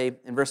to say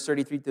in verse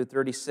 33 through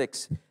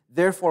 36,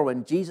 therefore,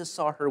 when Jesus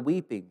saw her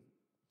weeping,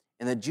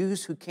 and the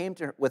Jews who came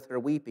to her with her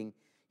weeping,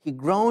 he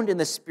groaned in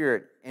the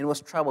spirit and was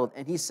troubled,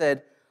 and he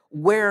said,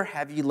 where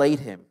have you laid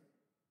him?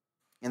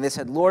 And they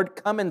said, Lord,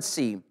 come and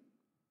see.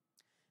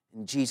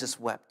 And Jesus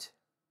wept.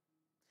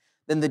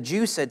 Then the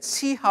Jews said,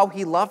 see how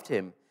he loved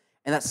him.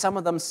 And that some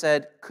of them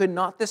said, could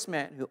not this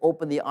man who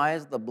opened the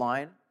eyes of the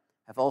blind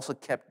have also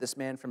kept this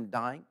man from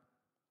dying?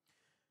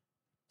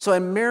 So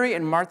in Mary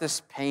and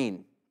Martha's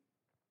pain,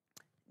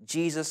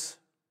 Jesus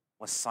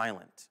was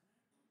silent.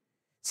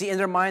 See, in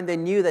their mind, they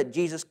knew that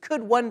Jesus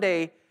could one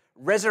day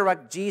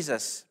resurrect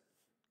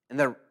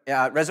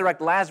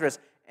resurrect Lazarus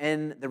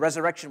in the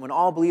resurrection when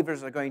all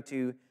believers are going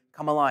to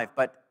come alive.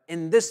 But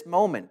in this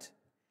moment,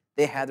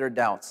 they had their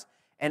doubts.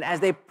 And as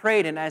they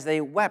prayed and as they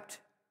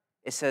wept,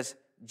 it says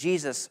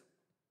Jesus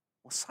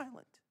was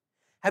silent.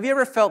 Have you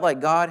ever felt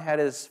like God had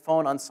his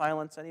phone on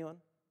silence, anyone?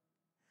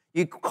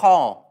 You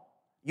call,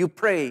 you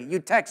pray, you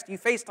text, you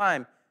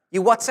FaceTime,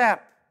 you WhatsApp,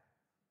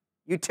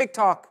 you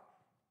TikTok,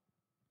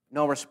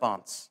 no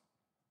response.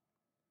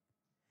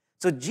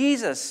 So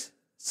Jesus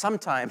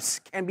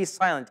sometimes can be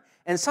silent.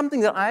 And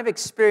something that I've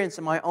experienced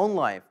in my own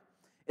life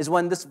is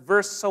when this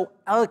verse so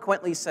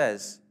eloquently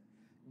says,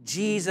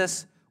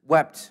 Jesus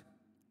wept.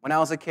 When I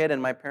was a kid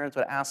and my parents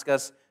would ask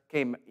us,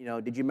 okay,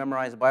 did you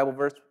memorize a Bible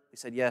verse? We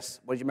said, yes.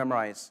 What did you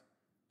memorize?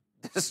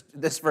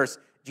 This verse,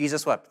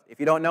 Jesus wept. If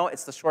you don't know,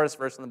 it's the shortest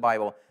verse in the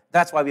Bible.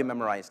 That's why we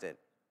memorized it.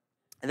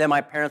 And then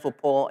my parents will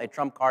pull a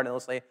trump card and they'll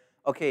say,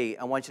 okay,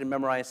 I want you to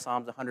memorize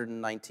Psalms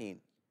 119.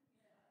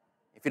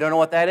 If you don't know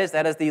what that is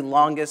the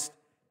longest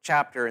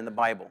chapter in the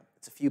Bible.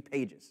 It's a few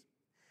pages.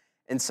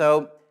 And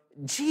so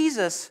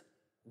Jesus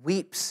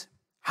weeps.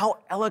 How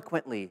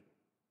eloquently.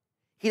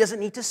 He doesn't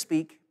need to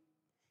speak.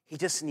 He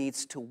just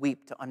needs to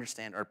weep to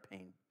understand our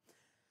pain.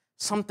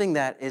 Something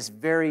that is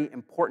very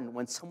important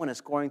when someone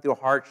is going through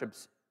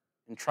hardships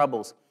and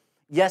troubles.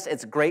 Yes,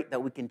 it's great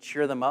that we can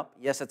cheer them up.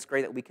 Yes, it's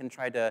great that we can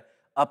try to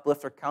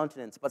uplift their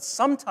countenance. But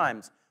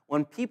sometimes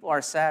when people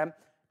are sad,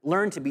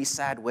 learn to be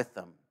sad with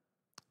them.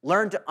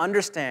 Learn to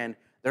understand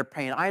their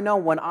pain. I know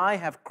when I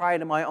have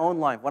cried in my own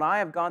life, when I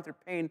have gone through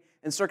pain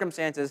and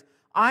circumstances,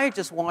 I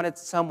just wanted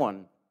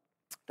someone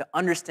to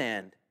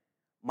understand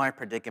my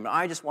predicament.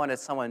 I just wanted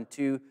someone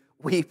to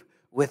weep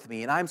with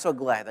me. And I'm so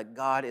glad that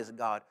God is a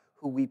God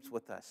who weeps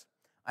with us.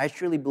 I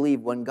truly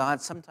believe when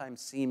God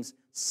sometimes seems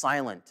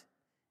silent,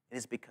 it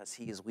is because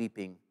he is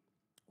weeping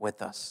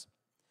with us.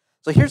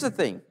 So here's the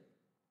thing.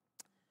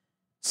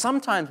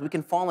 Sometimes we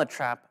can fall in the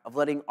trap of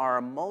letting our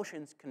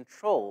emotions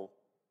control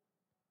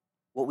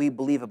what we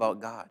believe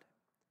about God.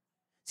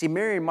 See,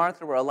 Mary and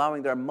Martha were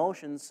allowing their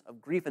emotions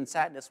of grief and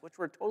sadness, which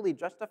were totally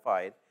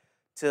justified,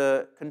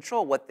 to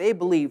control what they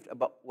believed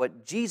about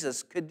what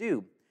Jesus could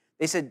do.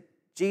 They said,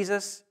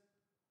 Jesus,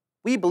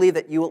 we believe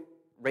that you will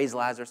raise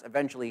Lazarus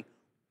eventually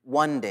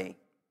one day.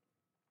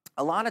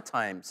 A lot of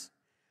times,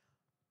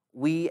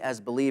 we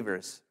as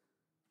believers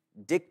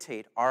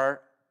dictate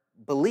our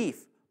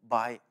belief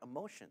by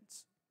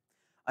emotions.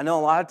 I know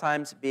a lot of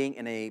times being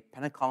in a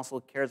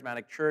Pentecostal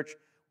charismatic church,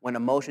 when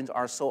emotions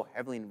are so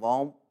heavily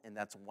involved, and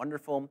that's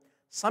wonderful,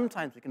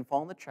 sometimes we can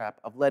fall in the trap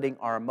of letting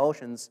our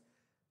emotions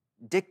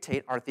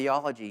dictate our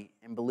theology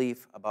and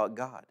belief about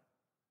God.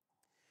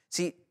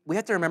 See, we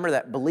have to remember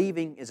that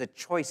believing is a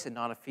choice and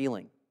not a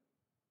feeling.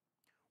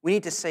 We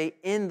need to say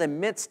in the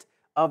midst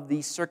of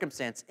the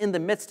circumstance, in the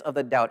midst of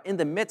the doubt, in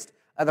the midst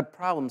of the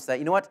problems that,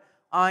 you know what,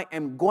 I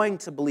am going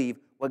to believe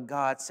what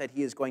God said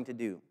he is going to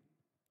do.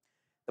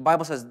 The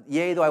Bible says,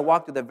 yea, though I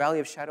walk through the valley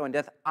of shadow and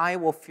death, I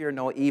will fear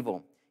no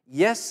evil.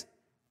 Yes,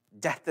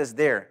 death is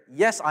there.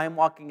 Yes, I am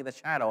walking in the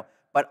shadow,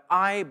 but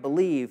I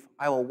believe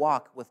I will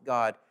walk with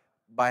God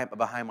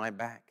behind my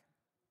back.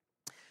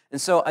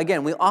 And so,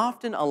 again, we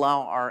often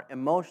allow our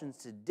emotions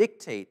to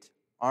dictate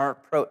our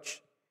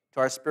approach to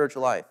our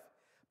spiritual life.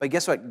 But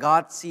guess what?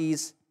 God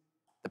sees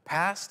the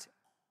past,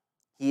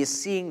 he is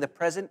seeing the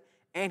present,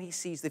 and he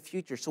sees the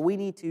future. So we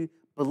need to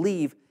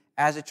believe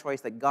as a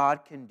choice that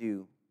God can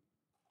do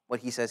what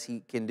he says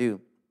he can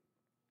do.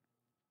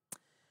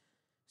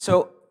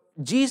 So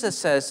Jesus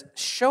says,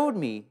 show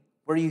me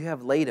where you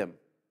have laid him.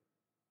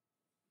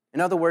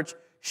 In other words,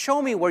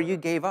 show me where you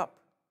gave up.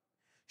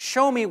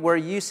 Show me where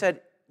you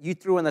said you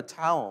threw in the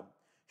towel.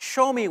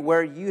 Show me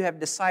where you have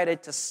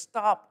decided to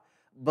stop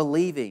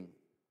believing.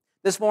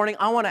 This morning,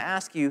 I want to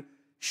ask you,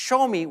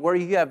 show me where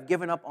you have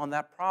given up on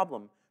that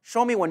problem.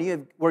 Show me where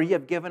you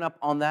have given up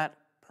on that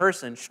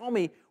person. Show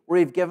me where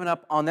you've given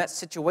up on that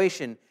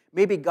situation.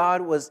 Maybe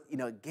God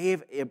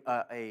gave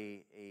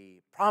a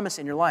promise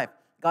in your life.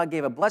 God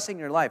gave a blessing in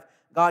your life.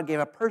 God gave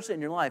a person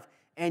in your life,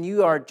 and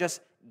you are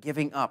just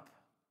giving up.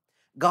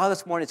 God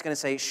this morning is going to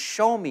say,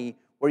 show me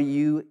where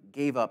you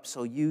gave up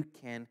so you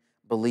can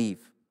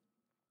believe.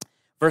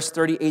 Verse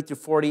 38 through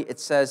 40, it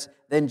says,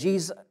 then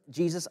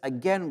Jesus,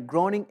 again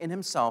groaning in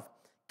himself,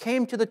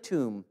 came to the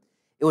tomb.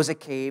 It was a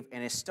cave,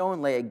 and a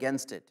stone lay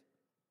against it.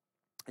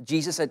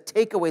 Jesus said,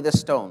 take away the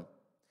stone.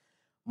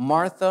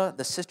 Martha,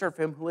 the sister of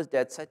him who was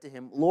dead, said to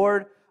him,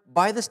 Lord,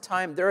 by this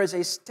time there is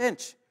a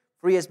stench,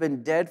 for he has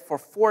been dead for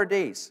 4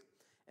 days.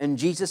 And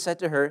Jesus said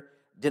to her,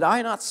 did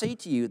I not say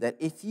to you that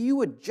if you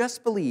would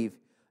just believe,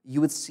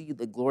 you would see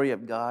the glory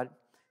of God?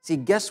 See,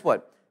 guess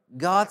what?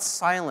 God's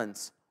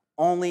silence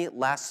only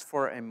lasts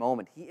for a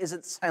moment. He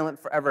isn't silent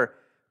forever.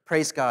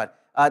 Praise God.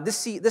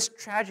 This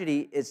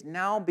tragedy is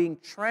now being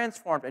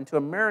transformed into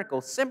a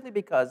miracle simply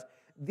because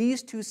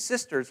these two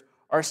sisters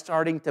are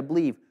starting to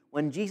believe.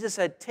 When Jesus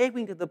said, take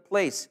me to the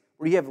place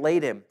where you have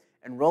laid him,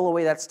 and roll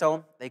away that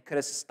stone, they could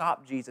have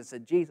stopped Jesus and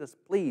said, Jesus,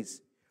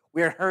 please,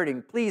 we are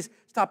hurting. Please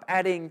stop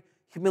adding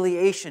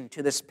humiliation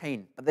to this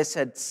pain. But they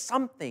said,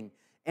 something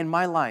in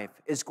my life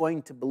is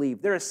going to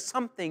believe. There is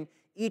something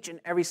each and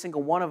every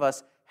single one of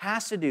us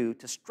has to do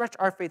to stretch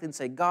our faith and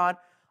say, God,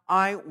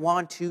 I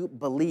want to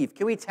believe.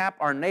 Can we tap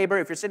our neighbor,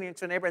 if you're sitting next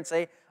to a neighbor, and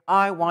say,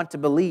 I want to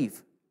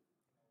believe?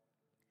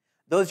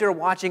 Those who are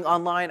watching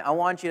online, I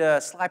want you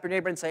to slap your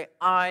neighbor and say,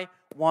 I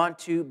want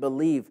to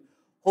believe.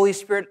 Holy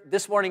Spirit,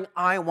 this morning,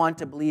 I want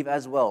to believe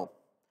as well.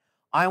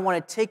 I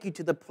want to take you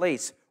to the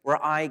place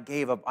where I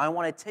gave up. I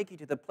want to take you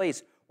to the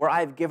place where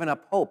I've given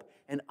up hope,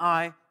 and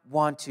I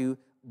want to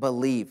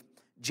believe.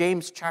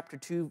 James chapter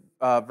 2,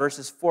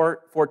 verses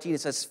 14,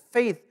 it says,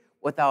 faith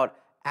without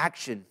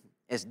action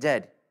is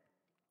dead.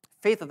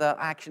 Faith without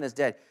action is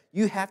dead.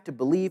 You have to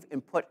believe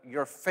and put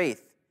your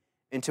faith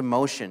into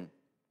motion.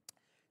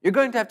 You're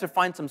going to have to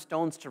find some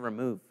stones to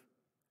remove.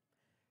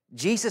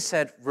 Jesus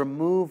said,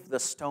 remove the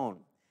stone.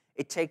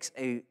 It takes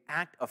an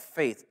act of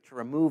faith to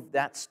remove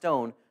that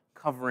stone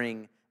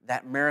covering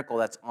that miracle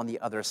that's on the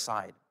other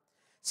side.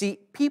 See,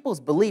 people's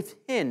belief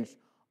hinged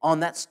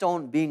on that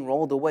stone being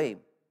rolled away.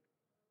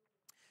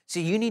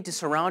 See, you need to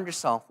surround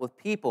yourself with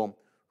people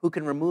who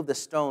can remove the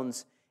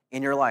stones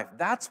in your life.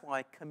 That's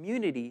why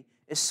community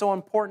is so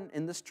important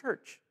in this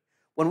church.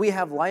 When we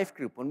have life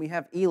group, when we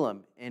have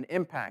Elam and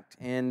Impact,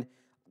 and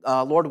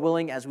Lord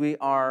willing, as we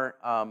are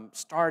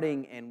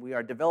starting and we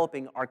are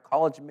developing our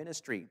college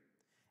ministry,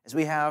 as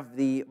we have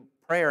the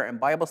prayer and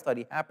Bible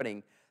study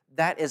happening,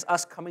 that is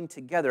us coming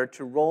together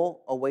to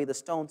roll away the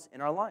stones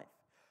in our life.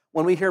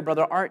 When we hear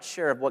Brother Art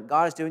share of what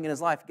God is doing in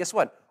his life, guess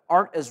what?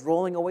 Art is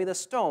rolling away the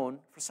stone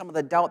for some of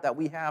the doubt that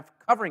we have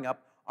covering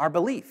up our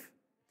belief.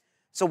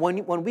 So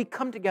when we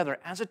come together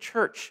as a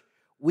church,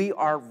 we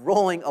are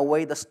rolling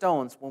away the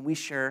stones when we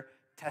share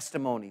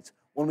testimonies,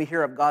 when we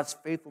hear of God's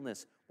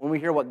faithfulness, when we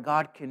hear what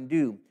God can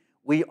do,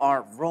 we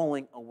are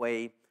rolling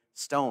away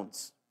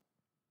stones.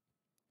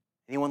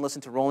 Anyone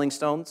listen to Rolling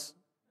Stones?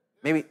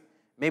 Maybe,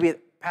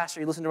 Pastor,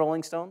 you listen to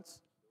Rolling Stones?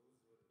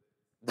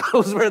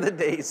 Those were the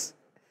days.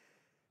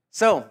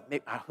 So,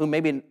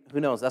 who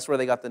knows? That's where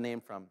they got the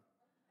name from.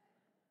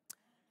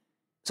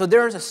 So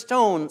there's a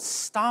stone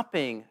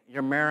stopping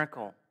your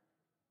miracle.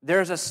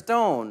 There's a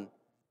stone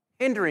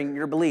hindering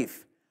your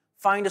belief.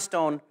 Find a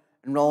stone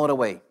and roll it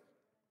away.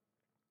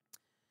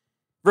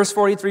 Verse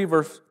 43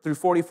 through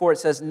 44, it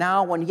says,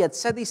 now when he had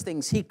said these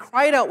things, he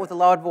cried out with a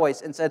loud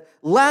voice and said,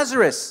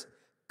 Lazarus,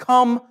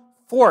 come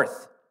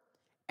forth.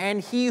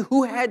 And he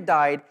who had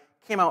died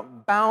came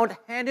out bound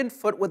hand and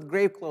foot with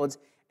grave clothes,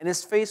 and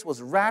his face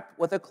was wrapped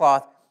with a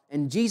cloth.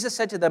 And Jesus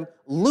said to them,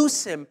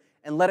 loose him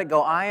and let it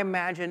go. I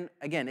imagine,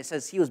 again, it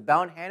says he was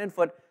bound hand and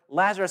foot,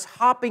 Lazarus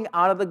hopping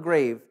out of the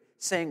grave,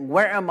 saying,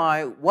 where am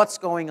I? What's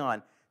going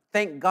on?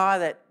 Thank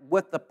God that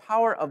with the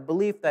power of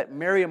belief that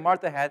Mary and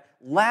Martha had,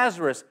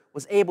 Lazarus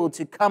was able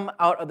to come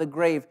out of the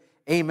grave.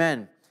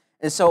 Amen.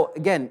 And so,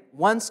 again,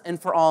 once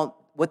and for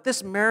all, with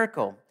this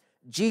miracle,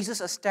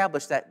 Jesus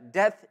established that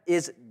death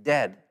is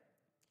dead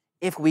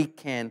if we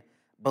can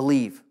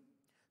believe.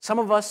 Some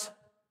of us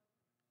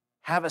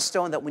have a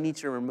stone that we need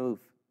to remove.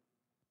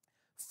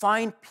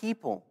 Find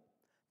people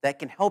that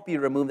can help you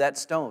remove that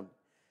stone.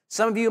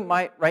 Some of you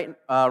might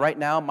right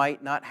now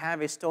might not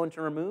have a stone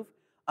to remove.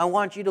 I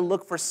want you to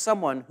look for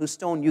someone whose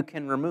stone you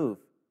can remove.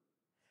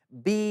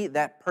 Be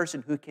that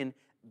person who can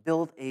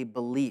build a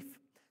belief.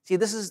 See,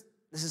 this is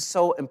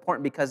so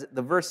important because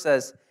the verse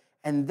says,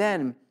 and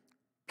then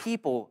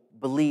people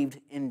believed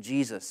in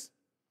Jesus.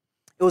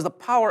 It was the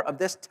power of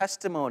this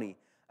testimony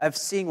of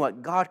seeing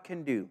what God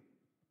can do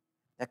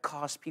that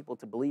caused people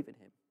to believe in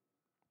him.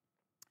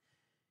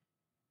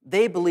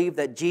 They believed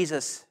that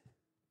Jesus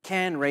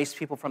can raise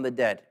people from the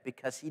dead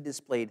because he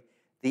displayed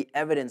the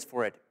evidence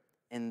for it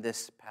in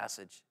this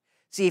passage.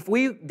 See, if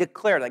we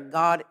declare that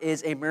God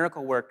is a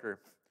miracle worker,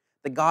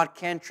 that God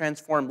can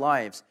transform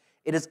lives,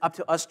 it is up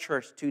to us,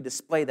 church, to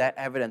display that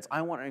evidence.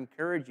 I want to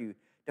encourage you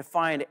to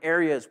find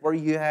areas where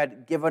you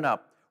had given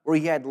up, where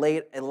you had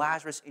laid a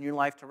Lazarus in your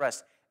life to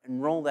rest,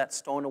 and roll that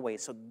stone away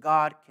so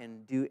God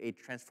can do a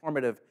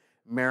transformative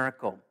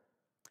miracle.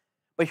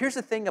 But here's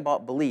the thing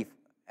about belief.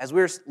 As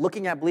we're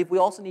looking at belief, we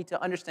also need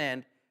to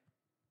understand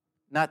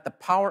not the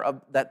power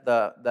of that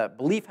the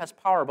belief has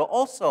power, but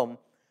also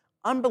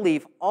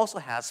unbelief also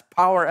has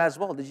power as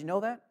well. Did you know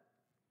that?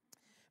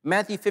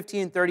 Matthew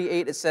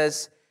 15:38, it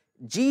says,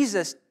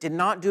 Jesus did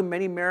not do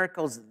many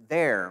miracles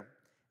there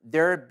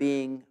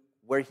being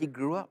where he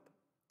grew up.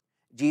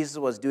 Jesus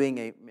was doing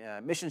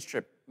a mission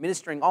trip,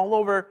 ministering all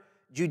over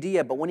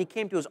Judea, but when he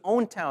came to his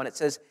own town, it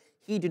says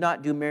he did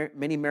not do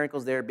many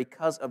miracles there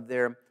because of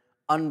their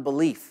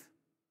unbelief.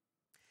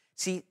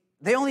 See,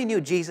 they only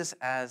knew Jesus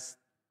as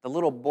the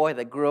little boy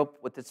that grew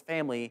up with his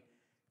family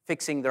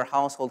fixing their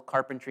household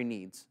carpentry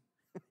needs.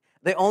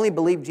 They only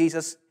believed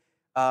Jesus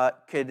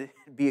could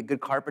be a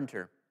good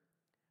carpenter.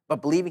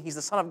 But believing he's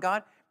the Son of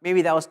God,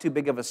 maybe that was too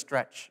big of a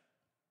stretch.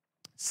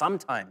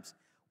 Sometimes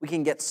we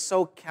can get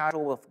so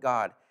casual with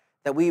God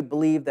that we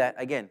believe that,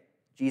 again,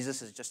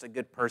 Jesus is just a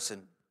good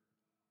person.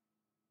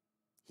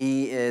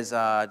 He is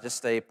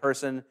just a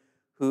person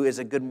who is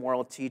a good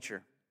moral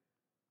teacher.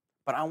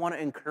 But I want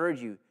to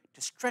encourage you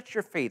to stretch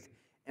your faith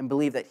and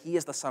believe that he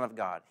is the Son of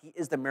God. He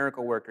is the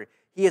miracle worker.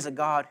 He is a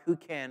God who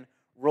can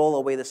roll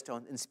away the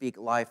stone and speak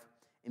life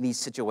in these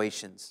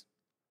situations.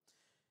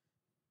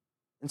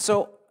 And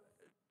so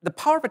the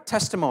power of a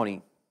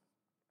testimony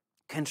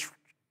can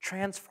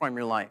transform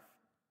your life.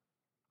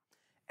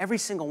 Every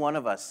single one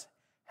of us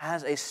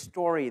has a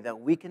story that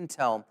we can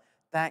tell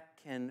that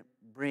can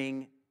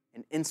bring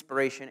an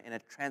inspiration and a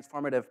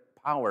transformative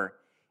power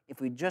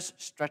if we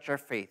just stretch our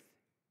faith,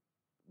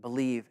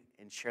 believe,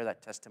 and share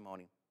that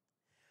testimony.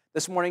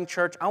 This morning,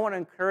 church, I want to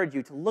encourage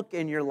you to look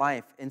in your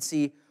life and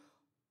see,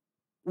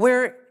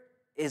 where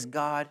is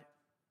God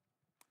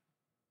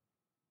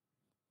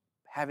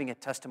having a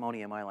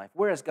testimony in my life?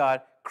 Where is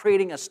God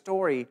creating a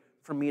story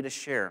for me to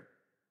share?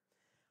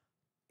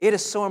 It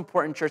is so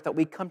important, church, that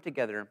we come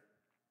together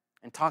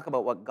and talk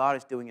about what God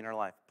is doing in our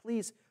life.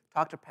 Please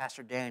talk to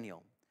Pastor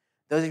Daniel.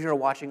 Those of you who are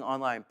watching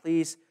online,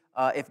 please,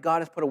 if God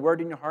has put a word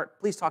in your heart,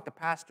 please talk to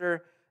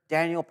Pastor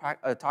Daniel,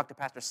 talk to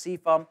Pastor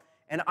Sifa.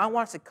 And I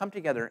want us to come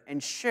together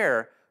and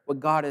share what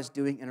God is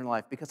doing in our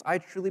life, because I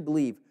truly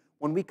believe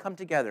when we come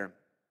together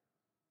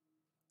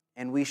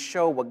and we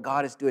show what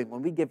God is doing,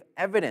 when we give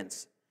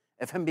evidence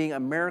of him being a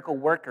miracle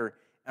worker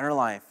in our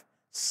life,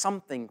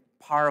 something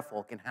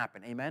powerful can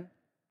happen. Amen?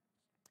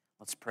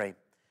 Let's pray.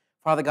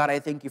 Father God, I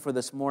thank you for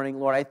this morning.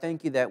 Lord, I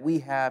thank you that we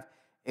have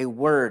a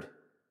word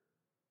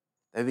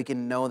that we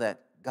can know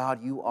that,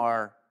 God, you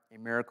are a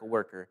miracle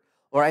worker.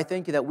 Lord, I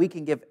thank you that we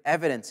can give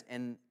evidence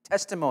and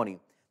testimony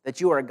that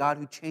you are a God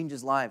who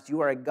changes lives. You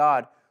are a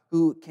God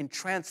who can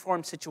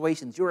transform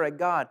situations. You are a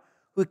God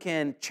who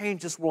can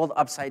change this world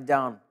upside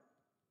down.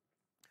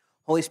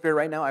 Holy Spirit,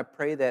 right now I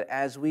pray that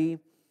as we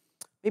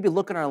maybe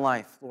look in our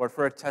life, Lord,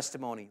 for a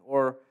testimony,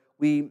 or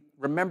we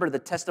remember the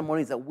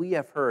testimonies that we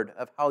have heard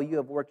of how you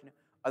have worked in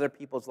other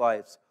people's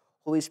lives.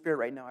 Holy Spirit,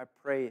 right now I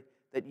pray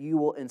that you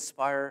will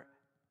inspire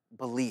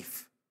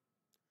belief.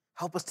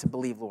 Help us to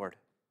believe, Lord.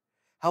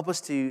 Help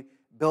us to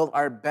build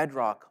our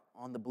bedrock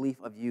on the belief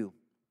of you.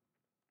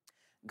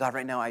 God,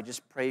 right now I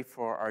just pray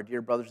for our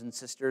dear brothers and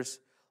sisters.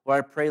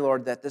 Lord, I pray,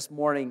 Lord, that this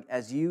morning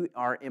as you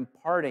are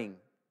imparting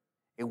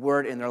a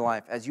word in their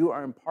life, as you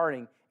are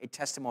imparting a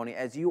testimony,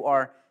 as you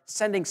are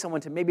sending someone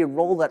to maybe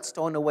roll that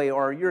stone away,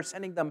 or you're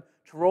sending them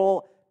to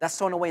roll that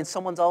stone away in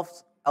someone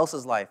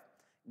else's life,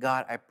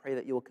 God, I pray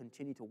that you will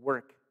continue to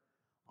work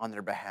on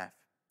their behalf.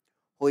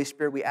 Holy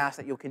Spirit, we ask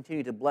that you'll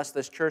continue to bless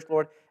this church,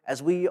 Lord,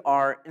 as we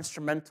are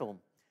instrumental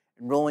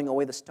in rolling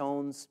away the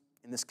stones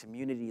in this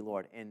community,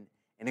 Lord, and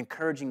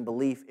encouraging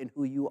belief in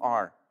who you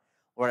are.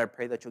 Lord, I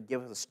pray that you'll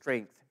give us the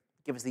strength,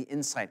 give us the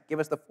insight, give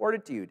us the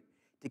fortitude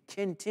to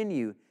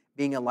continue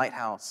being a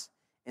lighthouse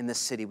in this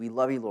city. We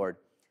love you, Lord.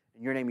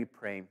 In your name we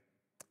pray.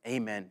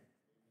 Amen.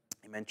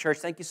 Amen. Church,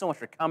 thank you so much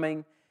for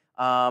coming.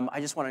 I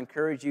just want to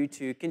encourage you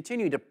to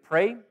continue to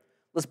pray.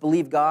 Let's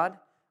believe God.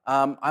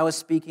 I was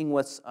speaking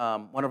with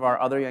one of our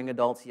other young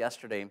adults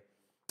yesterday,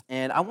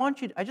 and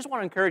I just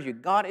want to encourage you.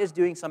 God is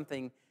doing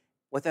something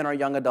within our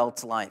young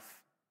adults'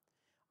 life.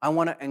 I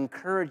want to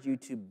encourage you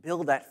to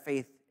build that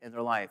faith in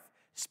their life.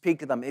 Speak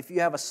to them. If you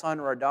have a son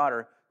or a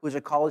daughter who is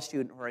a college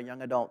student or a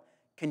young adult,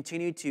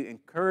 continue to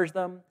encourage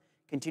them,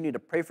 continue to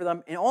pray for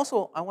them, and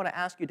also I want to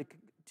ask you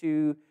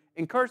to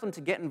encourage them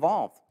to get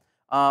involved.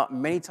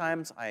 Many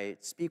times I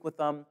speak with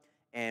them,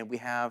 and we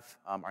have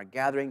our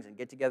gatherings and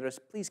get-togethers.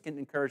 Please can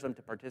encourage them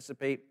to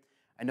participate.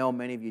 I know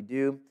many of you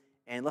do,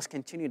 and let's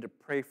continue to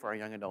pray for our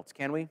young adults,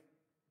 can we?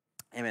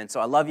 Amen. So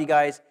I love you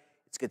guys.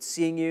 It's good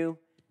seeing you.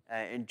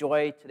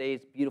 Enjoy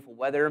today's beautiful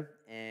weather,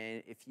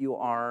 and if you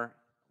are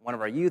one of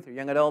our youth or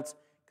young adults,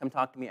 come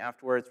talk to me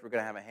afterwards. We're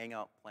going to have a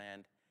hangout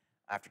planned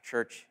after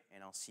church,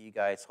 and I'll see you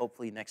guys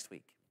hopefully next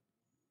week.